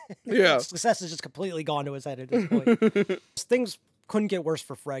success." Yeah. Success is just completely gone to his head at this point. Things couldn't get worse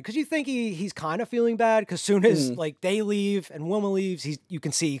for Fred, because you think he's kind of feeling bad, because soon as like they leave and Wilma leaves, you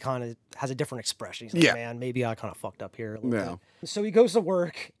can see he kind of has a different expression. He's like, man, maybe I kind of fucked up here a little bit. So he goes to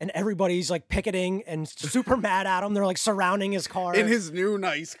work, and everybody's like picketing and super mad at him. They're like surrounding his car. In his new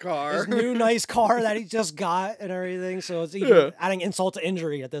nice car. His new nice car that he just got and everything. So it's even adding insult to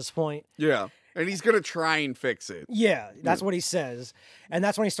injury at this point. Yeah. And he's going to try and fix it. Yeah, that's what he says. And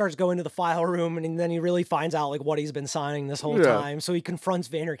that's when he starts going to the file room, and then he really finds out like what he's been signing this whole time. So he confronts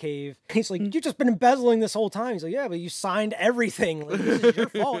Vandercave. He's like, "You've just been embezzling this whole time." He's like, "Yeah, but you signed everything. Like, this is your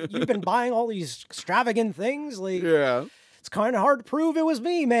fault. You've been buying all these extravagant things. Like, it's kind of hard to prove it was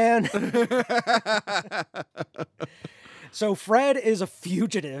me, man." So Fred is a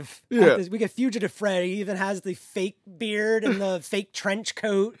fugitive. We get fugitive Fred. He even has the fake beard and the fake trench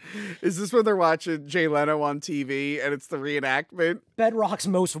coat. Is this when they're watching Jay Leno on TV and it's the reenactment? Bedrock's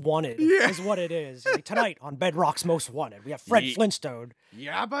Most Wanted is what it is. Like, tonight on Bedrock's Most Wanted, we have Fred Flintstone.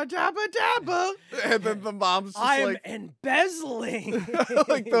 Yabba dabba dabba. And then the mom's just I'm like... embezzling.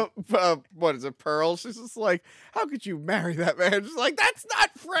 like the, what is it, Pearl? She's just like, how could you marry that man? She's like, that's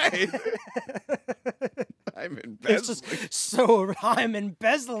not Fred. I'm embezzling. I'm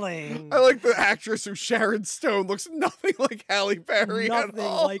embezzling. I like the actress who Sharon Stone looks nothing like Halle Berry nothing at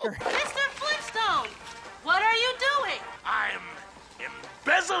all. like her. Mr. Flintstone, what are you doing? I'm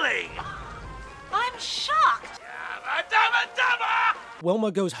embezzling. I'm shocked. Yabba dabba dabba.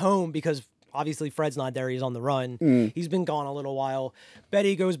 Wilma goes home because obviously Fred's not there. He's on the run. He's been gone a little while.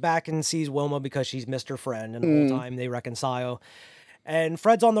 Betty goes back and sees Wilma because she's missed her friend, and the whole time they reconcile. And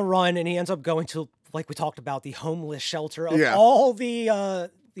Fred's on the run, and he ends up going to, like we talked about, the homeless shelter of all the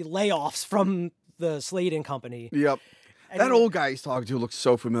layoffs from the Slade and Company. Yep. And that old guy he's talking to looks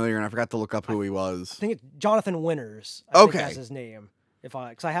so familiar, and I forgot to look up who he was. I think it's Jonathan Winters. I think that's his name.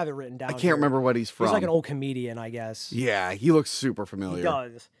 Because I have it written down. I can't remember what he's from. He's like an old comedian, I guess. Yeah, he looks super familiar. He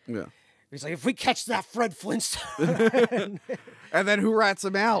does. Yeah. He's like, if we catch that Fred Flintstone. And then who rats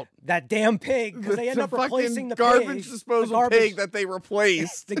him out? That damn pig, because they end up replacing the garbage pig, disposal pig that they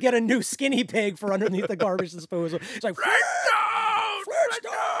replaced. They get a new skinny pig for underneath the garbage disposal. It's like, Flintstone!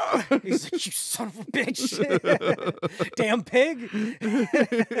 He's like, you son of a bitch. Damn pig.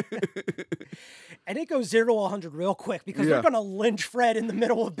 And it goes 0 to 100 real quick because they're going to lynch Fred in the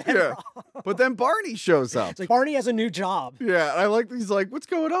middle of Bedrock. But then Barney shows up. It's like, Barney has a new job. Yeah, and I like, he's like, what's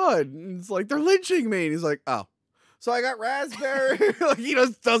going on? And it's like, they're lynching me. And he's like, oh. So I got raspberry. Like, he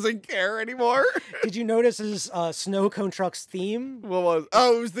just doesn't care anymore. Did you notice his snow cone truck's theme? What was?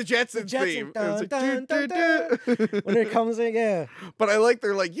 Oh, it was the Jetsons theme. Dun, It was dun, like, dun, dun. When it comes in, yeah. But I like,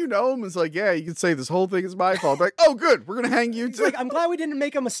 they're like, you know him. It's like, yeah, you can say this whole thing is my fault. Like, oh, good. We're going to hang you He's too. like, I'm glad we didn't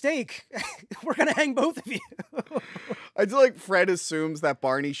make a mistake. We're going to hang both of you. I feel like Fred assumes that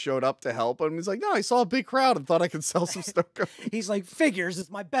Barney showed up to help him. He's like, no, I saw a big crowd and thought I could sell some snow cones. He's like, figures, it's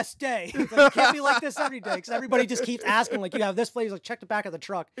my best day. He's like, it can't be like this every day, because everybody just keeps asking, like, you have this place, like, check the back of the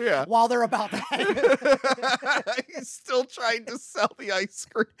truck. Yeah. While they're about that. He's still trying to sell the ice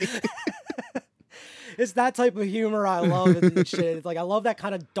cream. It's that type of humor I love and shit. It's like, I love that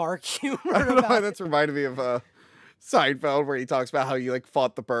kind of dark humor. I don't know why about that's reminded me of Seinfeld, where he talks about how he like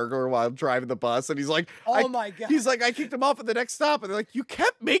fought the burglar while driving the bus, and he's like, Oh my God. He's like, I kicked him off at the next stop, and they're like, you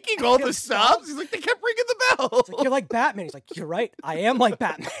kept making all the stops. He's like, they kept ringing the bell. It's like, you're like Batman. He's like, you're right. I am like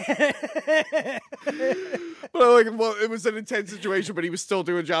Batman. But like, well, it was an intense situation, but he was still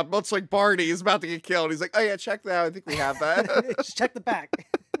doing a job. Much like Barney is about to get killed. He's like, oh yeah, check that. I think we have that. Just check the back.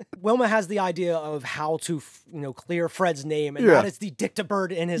 Wilma has the idea of how to, clear Fred's name, and that is the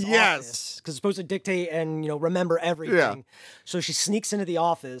dictabird in his office, because it's supposed to dictate and remember everything. Yeah. So she sneaks into the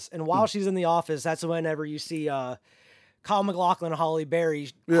office, and while she's in the office, that's whenever you see Kyle MacLachlan and Holly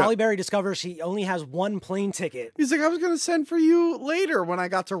Berry. Yeah. Holly Berry discovers she only has one plane ticket. He's like, I was gonna send for you later when I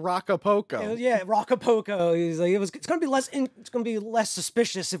got to Acapulco. Yeah, Acapulco. He's like, it's gonna be less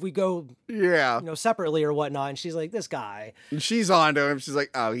suspicious if we go, Yeah. separately or whatnot. And she's like, this guy. And she's on to him. She's like,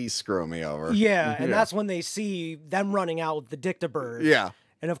 oh, he's screwing me over. Yeah, and that's when they see them running out with the Dictabird. Yeah.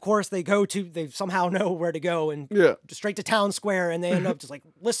 And of course they somehow know where to go and straight to Town Square, and they end up just like,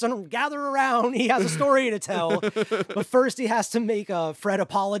 listen, gather around. He has a story to tell. But first he has to make Fred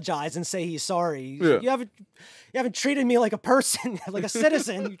apologize and say he's sorry. He's like, you haven't treated me like a person, like a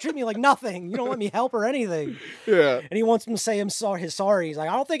citizen. You treat me like nothing. You don't let me help or anything. Yeah. And he wants him to say his sorry. He's like,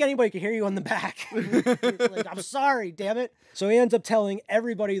 I don't think anybody can hear you in the back. Like, I'm sorry, damn it. So he ends up telling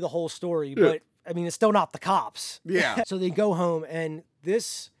everybody the whole story, but I mean, it's still not the cops. Yeah. So they go home, and you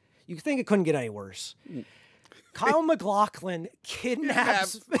think it couldn't get any worse. Kyle MacLachlan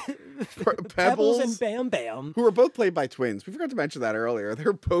kidnaps Pebbles and Bam Bam, who are both played by twins. We forgot to mention that earlier.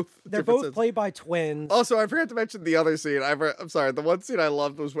 They're both played by twins. Also, I forgot to mention the other scene. I'm sorry. The one scene I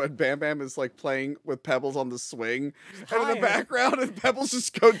loved was when Bam Bam is like playing with Pebbles on the swing, and in the background, and Pebbles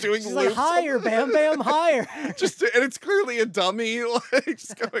just doing She's loops. Like, higher, Bam Bam, higher. And it's clearly a dummy, like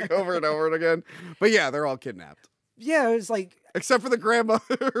just going over and over and again. But yeah, they're all kidnapped. Yeah, it was like. Except for the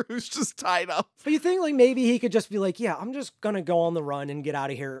grandmother who's just tied up. But you think like maybe he could just be like, yeah, I'm just going to go on the run and get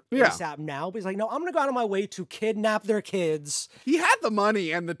out of here ASAP now. But he's like, no, I'm going to go out of my way to kidnap their kids. He had the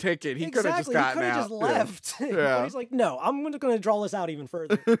money and the ticket. He could have just gotten out. He could have just left. Yeah. But he's like, no, I'm going to draw this out even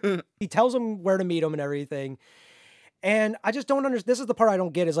further. He tells him where to meet him and everything. And I just don't understand. This is the part I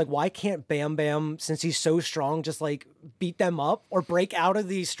don't get is like, why can't Bam Bam, since he's so strong, just like beat them up or break out of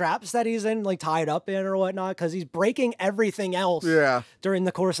these straps that he's in, like tied up in or whatnot? Because he's breaking everything else during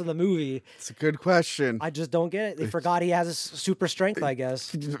the course of the movie. It's a good question. I just don't get it. They forgot he has a super strength, I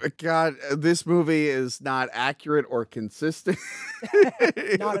guess. God, this movie is not accurate or consistent.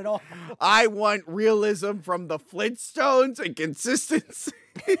 Not at all. I want realism from the Flintstones and consistency.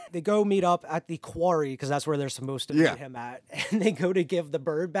 They go meet up at the quarry because that's where they're supposed to meet him at. And they go to give the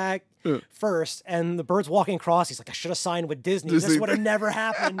bird back first. And the bird's walking across. He's like, I should have signed with Disney. This would have never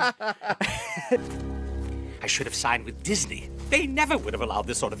happened. I should have signed with Disney. They never would have allowed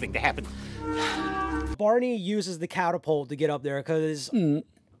this sort of thing to happen. Barney uses the catapult to get up there because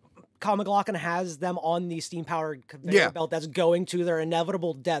Kyle MacLachlan has them on the steam-powered conveyor belt that's going to their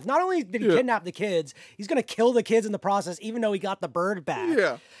inevitable death. Not only did he kidnap the kids, he's going to kill the kids in the process, even though he got the bird back.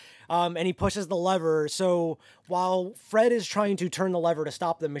 Yeah. And he pushes the lever. So while Fred is trying to turn the lever to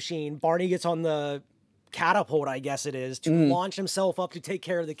stop the machine, Barney gets on the catapult, I guess it is, to launch himself up to take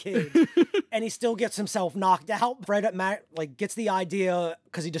care of the kids. And he still gets himself knocked out. Fred gets the idea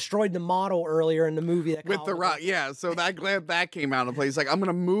because he destroyed the model earlier in the movie. With the rock, yeah. So glad that came out of play. He's like, I'm going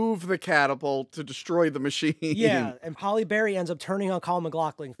to move the catapult to destroy the machine. Yeah, and Holly Berry ends up turning on Kyle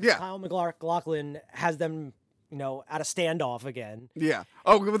MacLachlan. Yeah. Kyle MacLachlan has them, at a standoff again. Yeah.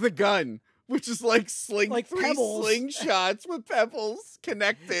 Oh, with a gun. Which is like three slingshots with Pebbles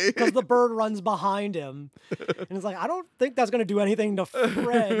connected. Because the bird runs behind him. And it's like, I don't think that's going to do anything to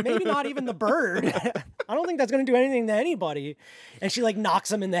Fred. Maybe not even the bird. I don't think that's going to do anything to anybody. And she knocks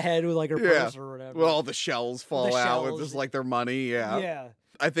him in the head with her purse or whatever. Well, all the shells fall out with just their money. Yeah. Yeah.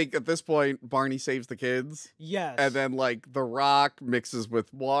 I think at this point, Barney saves the kids. Yes. And then, the rock mixes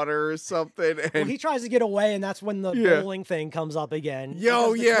with water or something. And he tries to get away, and that's when the bowling thing comes up again. He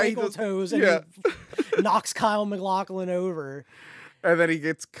toes, and he knocks Kyle MacLachlan over. And then he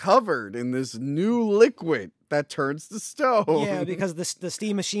gets covered in this new liquid that turns to stone. Yeah, because the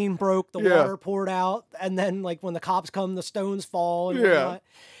steam machine broke, the water poured out, and then, when the cops come, the stones fall and whatnot.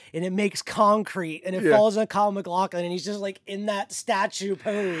 And it makes concrete, and it falls on Kyle MacLachlan, and he's just in that statue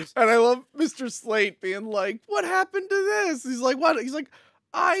pose. And I love Mr. Slate being like, "What happened to this?" He's like, "What?" He's like,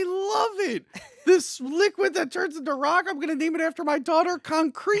 "I love it. This liquid that turns into rock. I'm gonna name it after my daughter,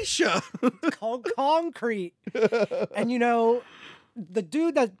 Concretia." Called Concrete. And the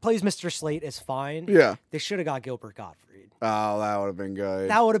dude that plays Mr. Slate is fine. Yeah. They should have got Gilbert Gottfried. Oh, that would have been good.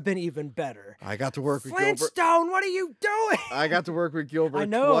 That would have been even better. I got to work with Gilbert. Flintstone, what are you doing? I got to work with Gilbert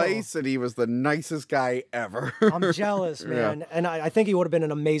twice, and he was the nicest guy ever. I'm jealous, man. Yeah. And I think he would have been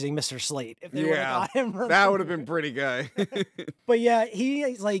an amazing Mr. Slate if they would have got him. That would have been pretty good. But yeah,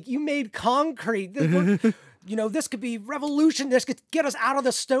 he's like, you made concrete. This could be revolution. This could get us out of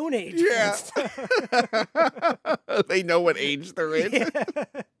the Stone Age. Yeah. They know what age they're in. Yeah.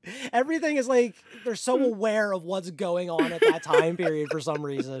 Everything is they're so aware of what's going on at that time period for some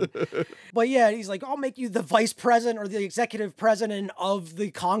reason. But yeah, he's like, I'll make you the vice president or the executive president of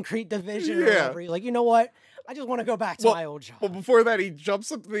the concrete division or whatever. He's like, you know what? I just want to go back to my old job. Well, before that, he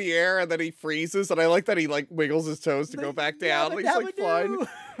jumps up in the air and then he freezes, and I like that he like wiggles his toes to go back down. Like, he's like flying.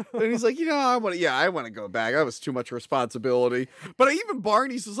 And he's like, I want to go back. That was too much responsibility. But even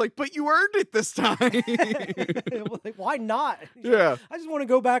Barney's just like, but you earned it this time. Like, why not? Yeah. I just want to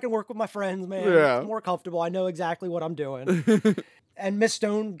go back and work with my friends, man. Yeah. It's more comfortable. I know exactly what I'm doing. And Miss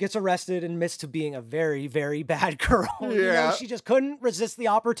Stone gets arrested and admits to being a very, very bad girl. Yeah. She just couldn't resist the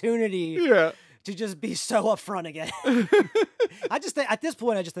opportunity. Yeah. To just be so upfront again. I just think at this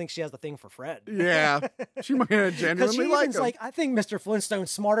point, I just think she has the thing for Fred. Yeah, she might have genuinely like him. Like, I think Mr. Flintstone's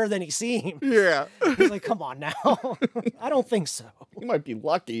smarter than he seems. Yeah. He's like, come on now. I don't think so. He might be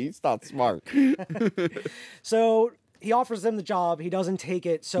lucky. He's not smart. So he offers them the job. He doesn't take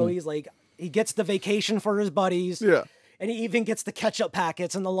it. So he's like, he gets the vacation for his buddies. Yeah. And he even gets the ketchup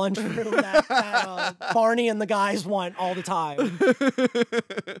packets in the lunchroom that Barney and the guys want all the time.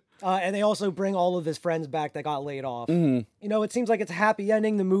 And they also bring all of his friends back that got laid off. It seems like it's a happy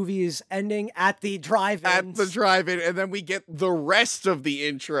ending. The movie is ending at the drive-in. At the drive-in, and then we get the rest of the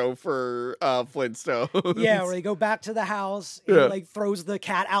intro for Flintstones. Yeah, where they go back to the house. He like throws the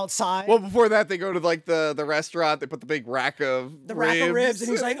cat outside. Well, before that, they go to like the restaurant. They put the big rack of ribs, and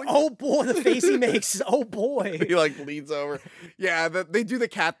he's like, "Oh boy!" The face he makes is, "Oh boy!" He like leans over. Yeah, they do the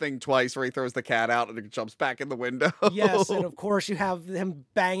cat thing twice, where he throws the cat out and it jumps back in the window. Yes, and of course you have him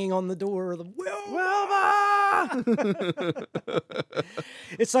banging on the door. Wilma!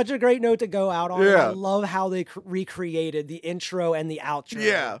 It's such a great note to go out on. Yeah. I love how they recreated the intro and the outro.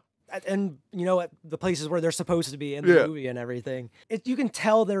 Yeah. And, at the places where they're supposed to be in the movie and everything. You can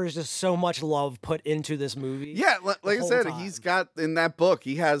tell there is just so much love put into this movie. Yeah, like I said, he's got, in that book,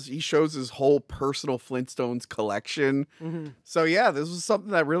 he shows his whole personal Flintstones collection. So yeah, this was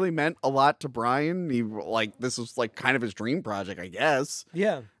something that really meant a lot to Brian. This was like kind of his dream project, I guess.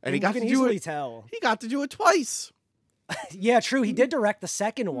 Yeah. And he got to do it. Tell. He got to do it twice. Yeah, true. He did direct the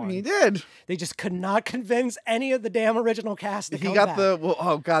second one. He did. They just could not convince any of the damn original cast to come back.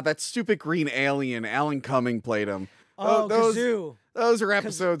 Oh god, that stupid green alien. Alan Cumming played him. Oh, Kazoo. Those are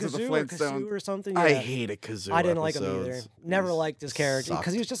episodes of the Kazoo Flintstones or something. Yeah. I hated Kazoo. I didn't like him either. Never liked his character sucked.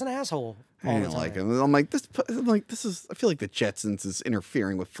 because he was just an asshole. I didn't like him. I'm like, this is. I feel like the Jetsons is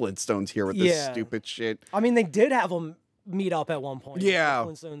interfering with Flintstones here with this stupid shit. I mean, they did have them meet up at one point. Yeah,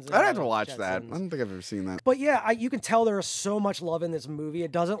 I'd have to watch Jetsons. that. I don't think I've ever seen that. But yeah, you can tell there is so much love in this movie.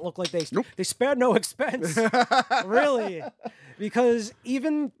 It doesn't look like they spared no expense, really, because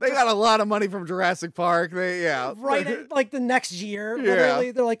even they got a lot of money from Jurassic Park. Like the next year, literally,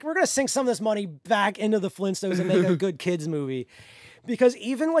 they're like, we're gonna sink some of this money back into the Flintstones and make a good kids movie. Because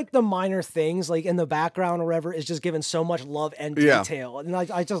even like the minor things, like in the background or whatever, is just given so much love and detail, and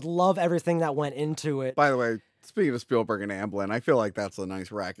I just love everything that went into it. By the way, speaking of Spielberg and Amblin, I feel like that's a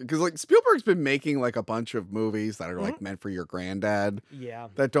nice racket because like Spielberg's been making like a bunch of movies that are like meant for your granddad. Yeah,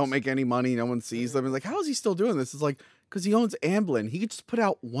 that don't make any money. No one sees them. And like, how is he still doing this? It's like because he owns Amblin. He could just put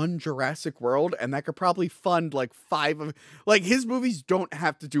out one Jurassic World, and that could probably fund like 5 of. Like his movies don't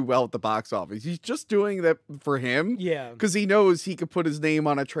have to do well at the box office. He's just doing that for him. Yeah, because he knows he could put his name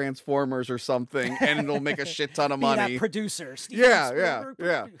on a Transformers or something, and it'll make a shit ton of money. That producer,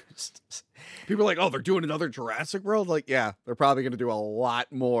 yeah. People are like, oh, they're doing another Jurassic World? Like, yeah, they're probably going to do a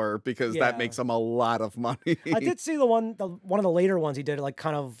lot more because that makes them a lot of money. I did see one of the later ones he did, like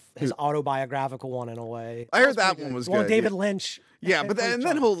kind of his autobiographical one in a way. I heard that one was good. Well, David Lynch. Yeah, but then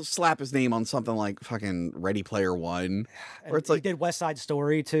he'll slap his name on something like fucking Ready Player One. Or it's like he did West Side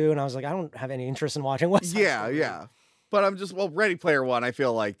Story too, and I was like, I don't have any interest in watching West Side Story. Yeah. But I'm just, Ready Player One, I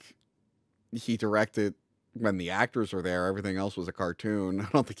feel like he directed when the actors were there. Everything else was a cartoon. I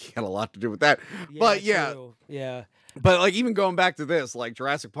don't think he had a lot to do with that. But yeah. But like even going back to this, like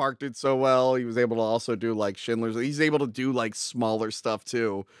Jurassic Park did so well. He was able to also do like Schindler's. He's able to do like smaller stuff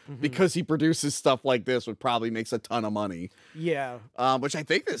too because he produces stuff like this, which probably makes a ton of money. Yeah. Which I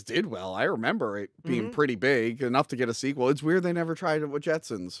think this did well. I remember it being pretty big, enough to get a sequel. It's weird they never tried it with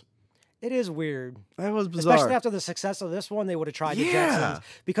Jetsons. It is weird. That was bizarre. Especially after the success of this one, they would have tried the Jetsons.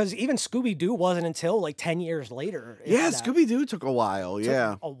 Because even Scooby-Doo wasn't until like 10 years later. Yeah, Scooby-Doo took a while,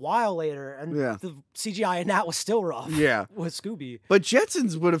 a while later. And the CGI in that was still rough. Yeah. With Scooby. But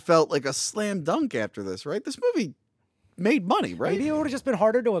Jetsons would have felt like a slam dunk after this, right? This movie made money, right? Maybe it would have just been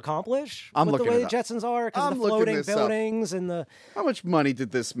harder to accomplish with the way the Jetsons are. Because the floating buildings and the... How much money did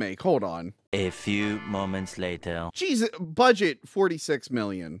this make? Hold on. A few moments later. Geez, budget $46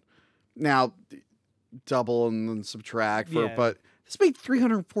 million. Now, double and then subtract but this made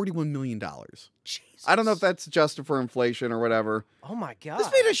 $341 million. Jesus. I don't know if that's adjusted for inflation or whatever. Oh my god!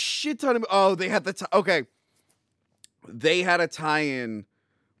 This made a shit ton of. They had they had a tie-in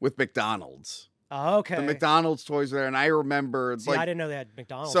with McDonald's. Oh, okay. The McDonald's toys were there, and I remember See, I didn't know they had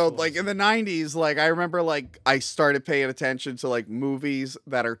McDonald's. So toys. like in the 90s, like I remember like I started paying attention to like movies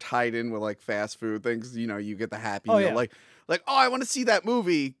that are tied in with like fast food things. You know, you get the Happy Meal. Yeah. Like, oh, I want to see that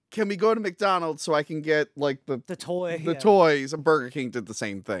movie. Can we go to McDonald's so I can get like the toys? And Burger King did the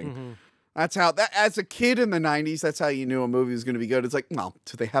same thing. Mm-hmm. That's how that as a kid in the 90s, that's how you knew a movie was going to be good. It's like, well,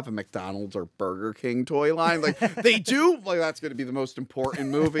 do they have a McDonald's or Burger King toy line? Like they do. Like that's going to be the most important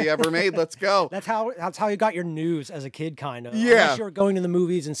movie ever made. Let's go. That's how you got your news as a kid, kind of. Yeah. Unless you were going to the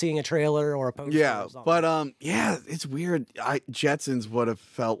movies and seeing a trailer or a poster. Yeah, or something. but yeah, it's weird. Jetsons would have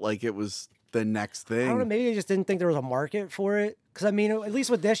felt like it was the next thing. I don't know. Maybe they just didn't think there was a market for it. Because I mean, at least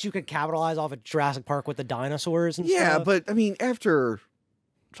with this, you could capitalize off of Jurassic Park with the dinosaurs and stuff. Yeah, but I mean, after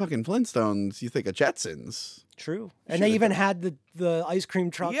fucking Flintstones, you think of Jetsons. True. And they even had the ice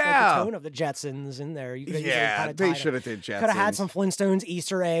cream truck, like the tone of the Jetsons in there. You could they should have did Jetsons. Could have had some Flintstones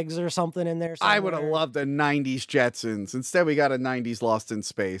Easter eggs or something in there somewhere. I would have loved a 90s Jetsons. Instead, we got a 90s Lost in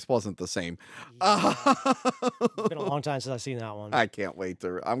Space. Wasn't the same. It's been a long time since I've seen that one. I can't wait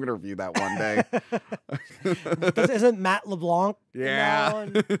to. I'm going to review that one day. Isn't Matt LeBlanc? Yeah.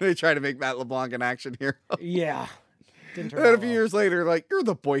 They try to make Matt LeBlanc an action hero. Yeah. And a few years later, like, you're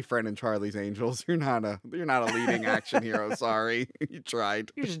the boyfriend in Charlie's Angels. You're not a leading action hero. Sorry, you tried.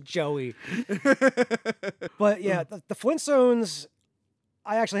 You're just Joey. But yeah, the Flintstones.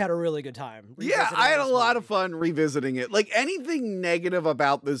 I actually had a really good time. Yeah, I had a lot of fun revisiting it. Like anything negative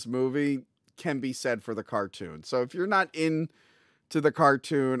about this movie can be said for the cartoon. So if you're not in to the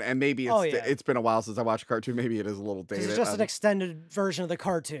cartoon, and maybe it's been a while since I watched a cartoon. Maybe it is a little dated. It's just an extended version of the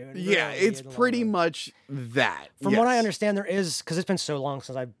cartoon. Yeah, really, it's pretty much that. From what I understand, there is, because it's been so long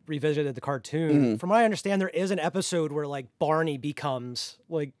since I revisited the cartoon. From what I understand, there is an episode where like Barney becomes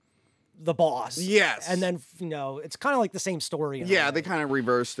like the boss. Yes, and then it's kind of like the same story. Yeah, they kind of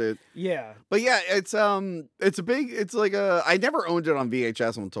reversed it. Yeah, but yeah, it's like I never owned it on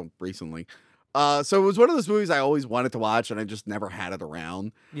VHS until recently. So it was one of those movies I always wanted to watch, and I just never had it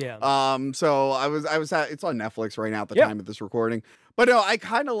around. Yeah. So it's on Netflix right now at the time of this recording. But no, I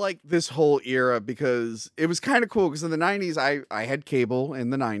kind of like this whole era because it was kind of cool. Because in the 90s, I had cable in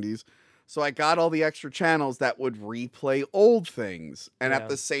the 90s, so I got all the extra channels that would replay old things, and at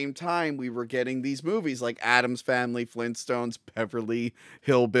the same time, we were getting these movies like Addams Family, Flintstones, Beverly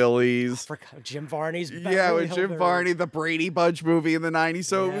Hillbillies, Jim Varney's with Jim Varney, the Brady Bunch movie in the 90s.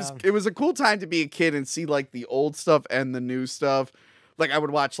 So it was a cool time to be a kid and see like the old stuff and the new stuff. Like I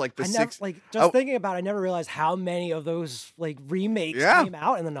would watch like thinking about it, I never realized how many of those like remakes came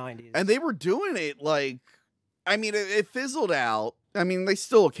out in the 90s. And they were doing it like, I mean, it fizzled out. I mean, they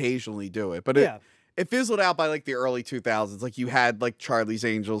still occasionally do it, but it fizzled out by like the early 2000s. Like you had like Charlie's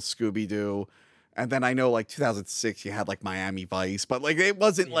Angels, Scooby-Doo, and then I know like 2006 you had like Miami Vice, but like it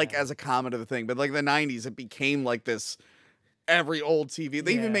wasn't like as a common of a thing. But like the 90s, it became like this every old TV.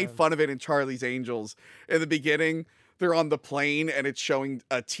 They even made fun of it in Charlie's Angels in the beginning. They're on the plane and it's showing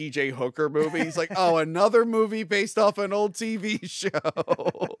a TJ Hooker movie. He's like, oh, another movie based off an old TV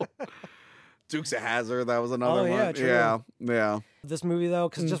show. Dukes of Hazzard, that was another one. True. Yeah. This movie though,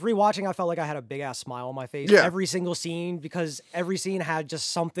 because just rewatching, I felt like I had a big ass smile on my face every single scene, because every scene had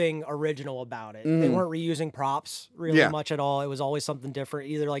just something original about it. They weren't reusing props really much at all. It was always something different.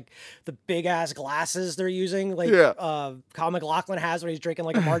 Either like the big ass glasses they're using, like Kyle MacLachlan has when he's drinking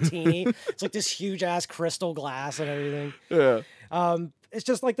like a martini. It's like this huge ass crystal glass and everything. Yeah. It's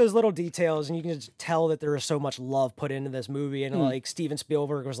just like those little details, and you can just tell that there is so much love put into this movie. And like Steven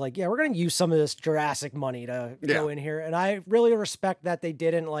Spielberg was like, yeah, we're going to use some of this Jurassic money to go in here. And I really respect that they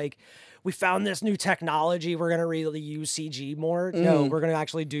didn't like, we found this new technology, we're going to really use CG more. No, we're going to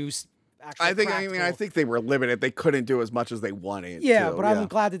actually do I think they were limited. They couldn't do as much as they wanted. Yeah, but I'm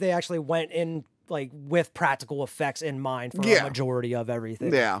glad that they actually went in like with practical effects in mind for a majority of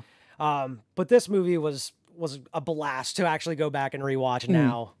everything. Yeah. But this movie was a blast to actually go back and rewatch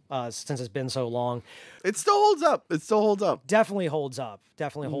now, since it's been so long. It still holds up. Definitely holds up.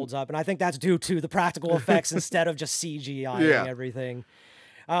 And I think that's due to the practical effects instead of just CGI everything.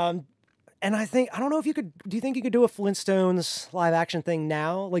 And I don't know if do you think you could do a Flintstones live action thing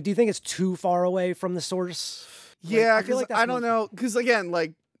now? Like, do you think it's too far away from the source? Yeah, because I don't know. Because again,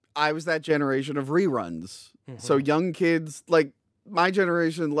 like, I was that generation of reruns. So young kids, like, my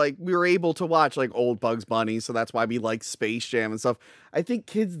generation, like, we were able to watch like old Bugs Bunny, so that's why we like Space Jam and stuff. I think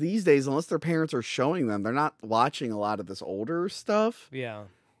kids these days, unless their parents are showing them, they're not watching a lot of this older stuff. Yeah.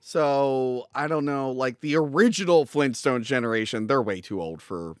 So I don't know, like the original Flintstones generation, they're way too old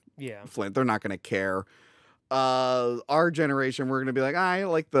for Flint. They're not going to care. Our generation, we're gonna be like, I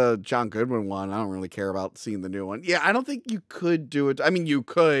like the John Goodwin one. I don't really care about seeing the new one. Yeah, I don't think you could do it. I mean, you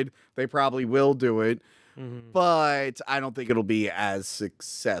could. They probably will do it, but I don't think it'll be as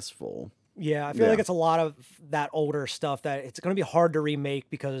successful. Yeah, I feel like it's a lot of that older stuff that it's going to be hard to remake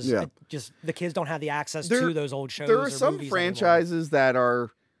because just the kids don't have the access to those old shows. There are some franchises that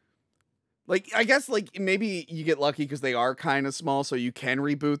are like, I guess, like, maybe you get lucky because they are kind of small, so you can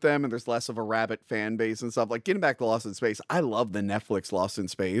reboot them, and there's less of a rabid fan base and stuff. Like, getting back to Lost in Space, I love the Netflix Lost in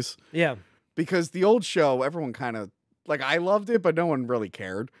Space. Yeah. Because the old show, everyone kind of, like, I loved it, but no one really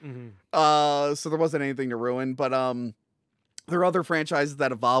cared. So there wasn't anything to ruin. But there are other franchises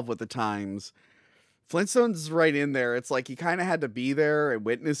that evolve with the times. Flintstones is right in there. It's like you kind of had to be there and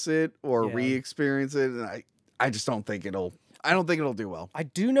witness it or re-experience it, and I just don't think it'll... I don't think it'll do well. I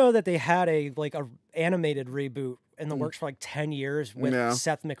do know that they had a animated reboot in the works for like 10 years with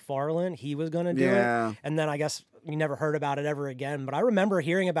Seth MacFarlane. He was going to do it. And then I guess you never heard about it ever again. But I remember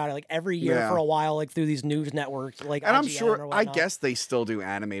hearing about it like every year for a while, like through these news networks. Like, and IGN I'm sure, I guess they still do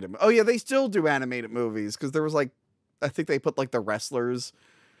animated. Oh yeah, they still do animated movies because there was like, I think they put like the wrestlers.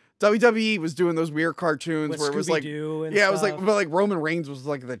 WWE was doing those weird cartoons where it was like, it was like Roman Reigns was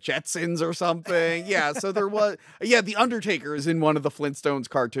like the Jetsons or something. Yeah, so there was, the Undertaker is in one of the Flintstones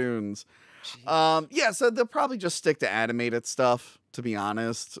cartoons. So they'll probably just stick to animated stuff, to be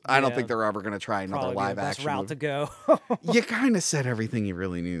honest. I don't think they're ever going to try another live action route to go. You kind of said everything you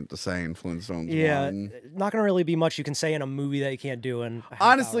really needed to say in Flintstones 1. Not going to really be much you can say in a movie that you can't do in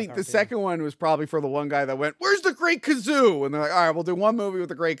honestly, the second one was probably for the one guy that went, "Where's the Great Kazoo?" And they're like, "All right, we'll do one movie with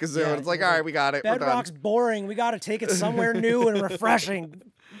the Great Kazoo." And it's like, "All right, we got it. Bedrock's boring. We got to take it somewhere new and refreshing."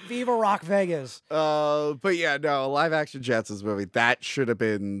 Viva Rock Vegas. But yeah, no, live action Jetsons movie, that should have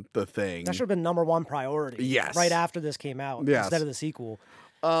been the thing. That should have been #1 priority. Yes. Right after this came out instead of the sequel.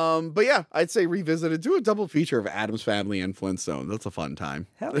 But yeah, I'd say revisit it. Do a double feature of Addams Family and Flintstone. That's a fun time.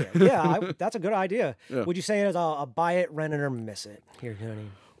 Hell yeah. Yeah, that's a good idea. Yeah. Would you say it as a buy it, rent it, or miss it here, Tony?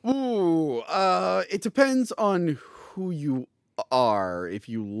 Ooh, it depends on who you are. If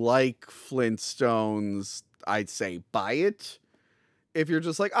you like Flintstones, I'd say buy it. If you're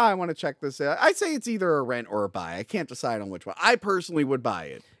just like, I want to check this out, I'd say it's either a rent or a buy. I can't decide on which one. I personally would buy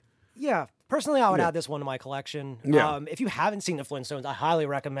it. Yeah. Personally, I would add this one to my collection. Yeah. If you haven't seen the Flintstones, I highly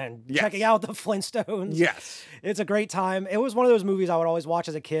recommend checking out the Flintstones. Yes. It's a great time. It was one of those movies I would always watch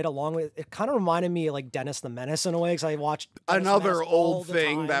as a kid, along with, it kind of reminded me of like Dennis the Menace in a way, because I watched Dennis another old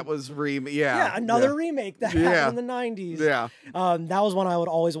thing that was another remake that happened in the 90s. Yeah. That was one I would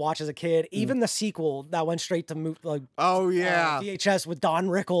always watch as a kid. Even the sequel that went straight to VHS with Don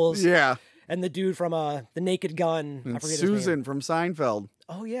Rickles. Yeah. And the dude from The Naked Gun. And I forget Susan his name. from Seinfeld.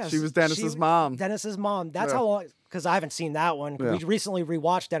 Oh, yeah. She was Dennis's mom. Dennis's mom. That's how long, because I haven't seen that one. We recently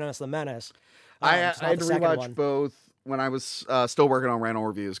rewatched Dennis the Menace. I had to rewatch both when I was still working on rental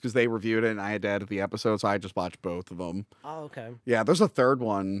reviews because they reviewed it and I had to edit the episode, so I just watched both of them. Oh, okay. Yeah, there's a third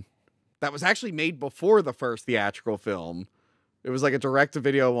one that was actually made before the first theatrical film. It was like a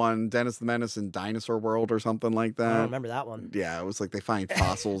direct-to-video one, Dennis the Menace in Dinosaur World or something like that. I don't remember that one. Yeah, it was like they find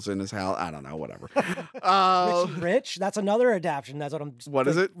fossils in his house. I don't know, whatever. Richie Rich? That's another adaptation. That's what I'm... What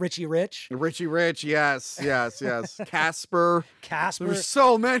is it? Richie Rich. Richie Rich, yes. Casper. There's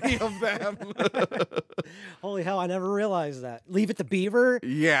so many of them. Holy hell, I never realized that. Leave It to Beaver?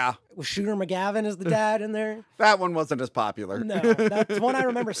 Yeah. With Shooter McGavin as the dad in there? That one wasn't as popular. No, that's one I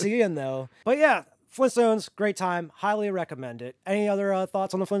remember seeing, though. But yeah, Flintstones, great time. Highly recommend it. Any other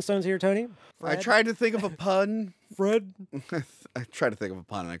thoughts on the Flintstones here, Tony? Fred? I tried to think of a pun. Fred? I tried to think of a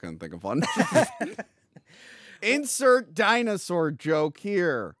pun and I couldn't think of one. Insert dinosaur joke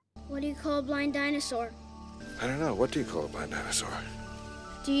here. What do you call a blind dinosaur? I don't know. What do you call a blind dinosaur?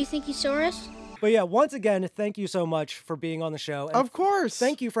 Do you think he saw us? But yeah, once again, thank you so much for being on the show. And of course.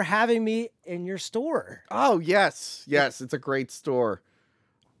 Thank you for having me in your store. Oh, yes. Yes, it's a great store.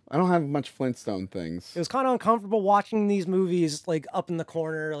 I don't have much Flintstone things. It was kind of uncomfortable watching these movies like up in the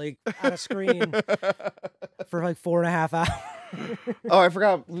corner, like on a screen for like 4.5 hours. Oh, I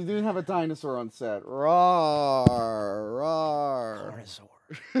forgot. We didn't have a dinosaur on set. Roar, roar. Dinosaur.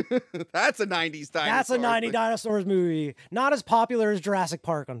 That's a 90s dinosaur. That's a 90s dinosaurs movie. Not as popular as Jurassic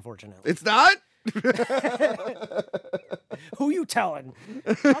Park, unfortunately. It's not? Who you telling?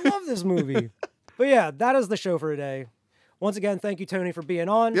 I love this movie. But yeah, that is the show for today. Once again, thank you, Tony, for being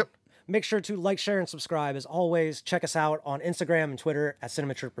on. Yep. Make sure to like, share, and subscribe. As always, check us out on Instagram and Twitter at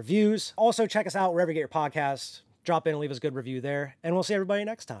Cinema Trip Reviews. Also, check us out wherever you get your podcasts. Drop in and leave us a good review there. And we'll see everybody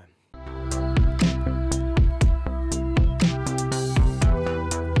next time.